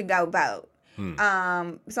go vote.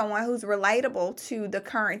 someone who's relatable to the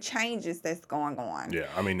current changes that's going on. Yeah,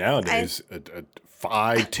 I mean, nowadays, a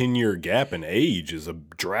 5-10 year gap in age is a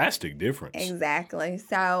drastic difference. Exactly.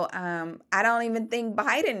 So I don't even think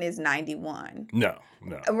Biden is 91. No.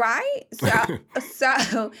 Right? So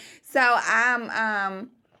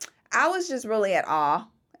I was just really at awe.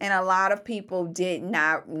 And a lot of people did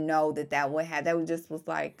not know that would happen. They just was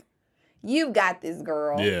like, "You've got this,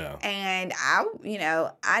 girl." Yeah. And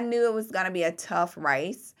I knew it was going to be a tough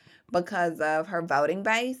race because of her voting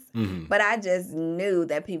base. Mm-hmm. But I just knew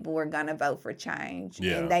that people were going to vote for change.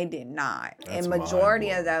 Yeah. And they did not. That's and majority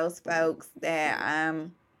of mind-blowing. those folks that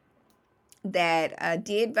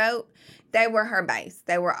did vote, they were her base.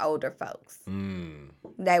 They were older folks.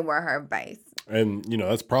 They were her base. And,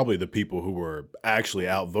 that's probably the people who were actually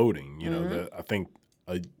out voting. I think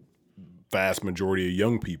a vast majority of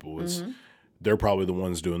young people they're probably the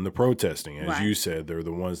ones doing the protesting. As Right. you said, they're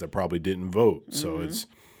the ones that probably didn't vote. So it's,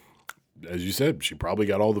 as you said, she probably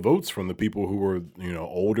got all the votes from the people who were,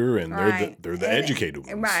 older, and Right. they're the educated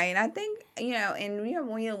ones. Right. And I think,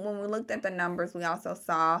 when we looked at the numbers, we also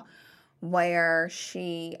saw where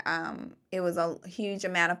she, it was a huge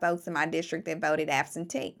amount of folks in my district that voted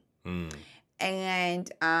absentee.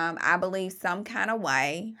 And I believe some kind of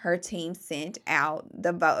way her team sent out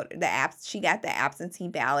she got the absentee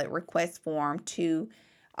ballot request form to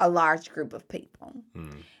a large group of people.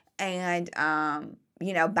 And,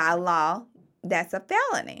 by law, that's a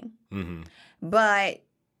felony. But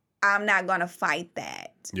I'm not going to fight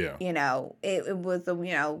that. Yeah. It was,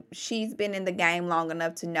 she's been in the game long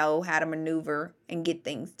enough to know how to maneuver and get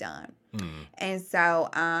things done. And so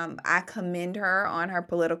I commend her on her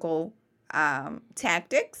political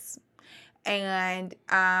tactics, and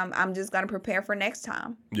I'm just going to prepare for next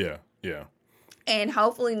time. Yeah. And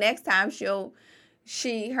hopefully next time her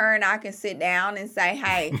and I can sit down and say,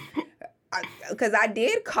 hey, because I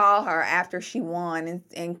did call her after she won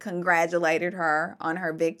and congratulated her on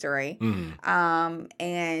her victory.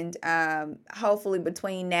 And hopefully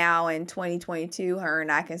between now and 2022, her and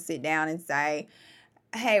I can sit down and say,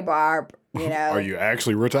 hey, Barb, Are you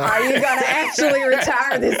actually retired? Are you going to actually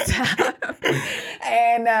retire this time?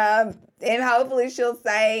 And hopefully she'll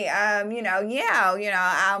say, I'm going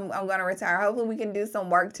to retire. Hopefully we can do some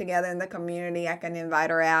work together in the community. I can invite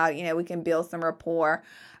her out. We can build some rapport.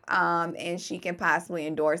 And she can possibly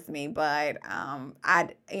endorse me, but I'm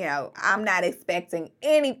not expecting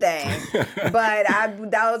anything. But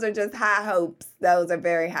those are just high hopes. Those are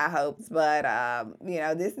very high hopes. But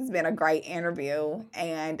this has been a great interview,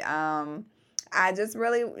 and I just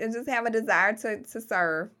have a desire to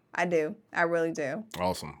serve. I do. I really do.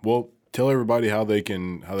 Awesome. Well, tell everybody how they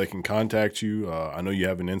can contact you. I know you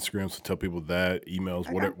have an Instagram, so tell people that, emails,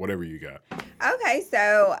 Okay. whatever you got. Okay,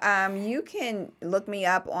 so you can look me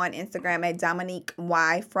up on Instagram at Dominique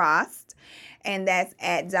Y. Frost, and that's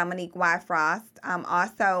at Dominique Y. Frost. I'm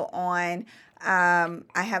also on, I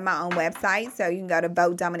have my own website, so you can go to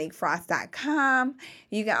votedominiquefrost.com.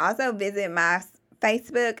 You can also visit my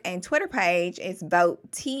Facebook and Twitter page. It's it's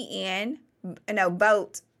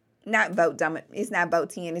not Vote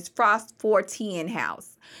TN, it's Frost 4 TN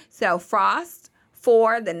House. So Frost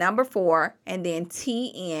 4, the number 4, and then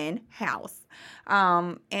TN House.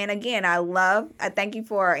 And again, I thank you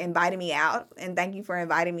for inviting me out, and thank you for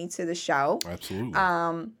inviting me to the show. Absolutely.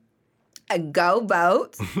 Go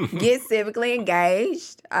vote, get civically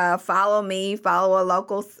engaged, follow me, follow a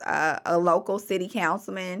local city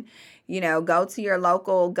councilman, go to your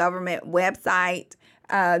local government website.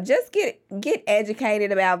 Just get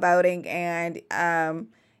educated about voting, and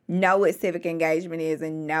know what civic engagement is,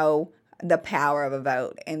 and know the power of a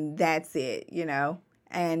vote. And that's it,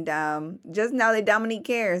 And just know that Dominique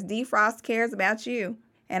cares. D. Frost cares about you.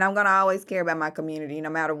 And I'm going to always care about my community no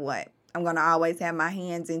matter what. I'm going to always have my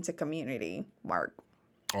hands into community work.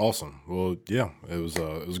 Awesome. Well, yeah, it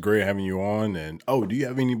was great having you on. And do you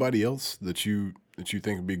have anybody else that you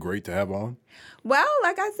think would be great to have on? Well,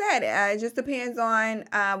 like I said, it just depends on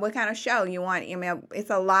what kind of show you want. It's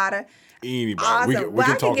a lot of Anybody. awesome. We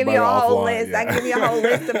can I talk can give about you a it whole offline, list. yeah. I can give you a whole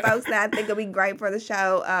list of folks that I think will be great for the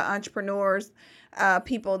show. Entrepreneurs,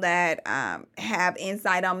 people that have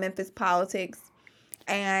insight on Memphis politics.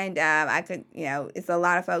 And I could, it's a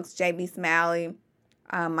lot of folks. J.B. Smalley,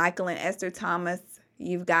 Michael and Esther Thomas.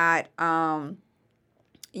 You've got Donna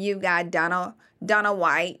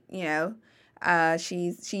White.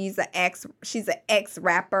 She's an ex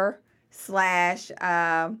rapper /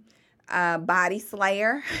 body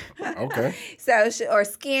slayer. Okay. So or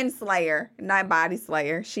skin slayer, not body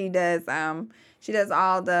slayer. She does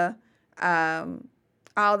all the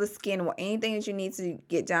skin work, anything that you need to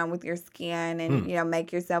get done with your skin, and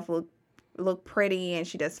make yourself look look pretty, and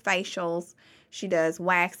she does facials, she does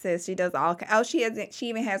waxes, she does all. Oh, she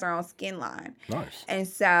even has her own skin line. Nice. And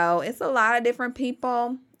so it's a lot of different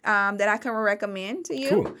people that I can recommend to you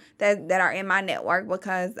Cool. that are in my network,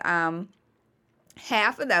 because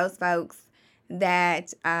half of those folks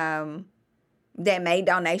that made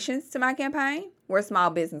donations to my campaign were small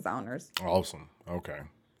business owners. Awesome. Okay.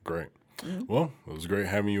 Great. Well, it was great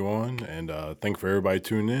having you on, and thank for everybody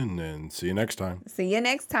tuning in, and see you next time. See you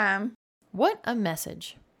next time. What a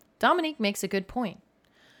message. Dominique makes a good point.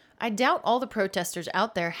 I doubt all the protesters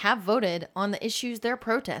out there have voted on the issues they're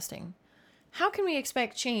protesting. How can we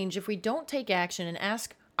expect change if we don't take action and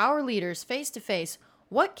ask our leaders face to face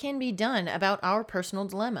what can be done about our personal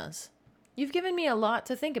dilemmas? You've given me a lot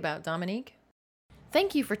to think about, Dominique.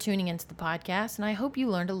 Thank you for tuning into the podcast, and I hope you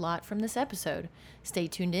learned a lot from this episode. Stay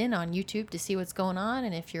tuned in on YouTube to see what's going on,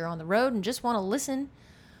 and if you're on the road and just want to listen,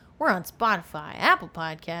 we're on Spotify, Apple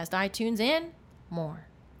Podcast, iTunes, and more.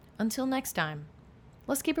 Until next time,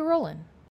 let's keep it rolling.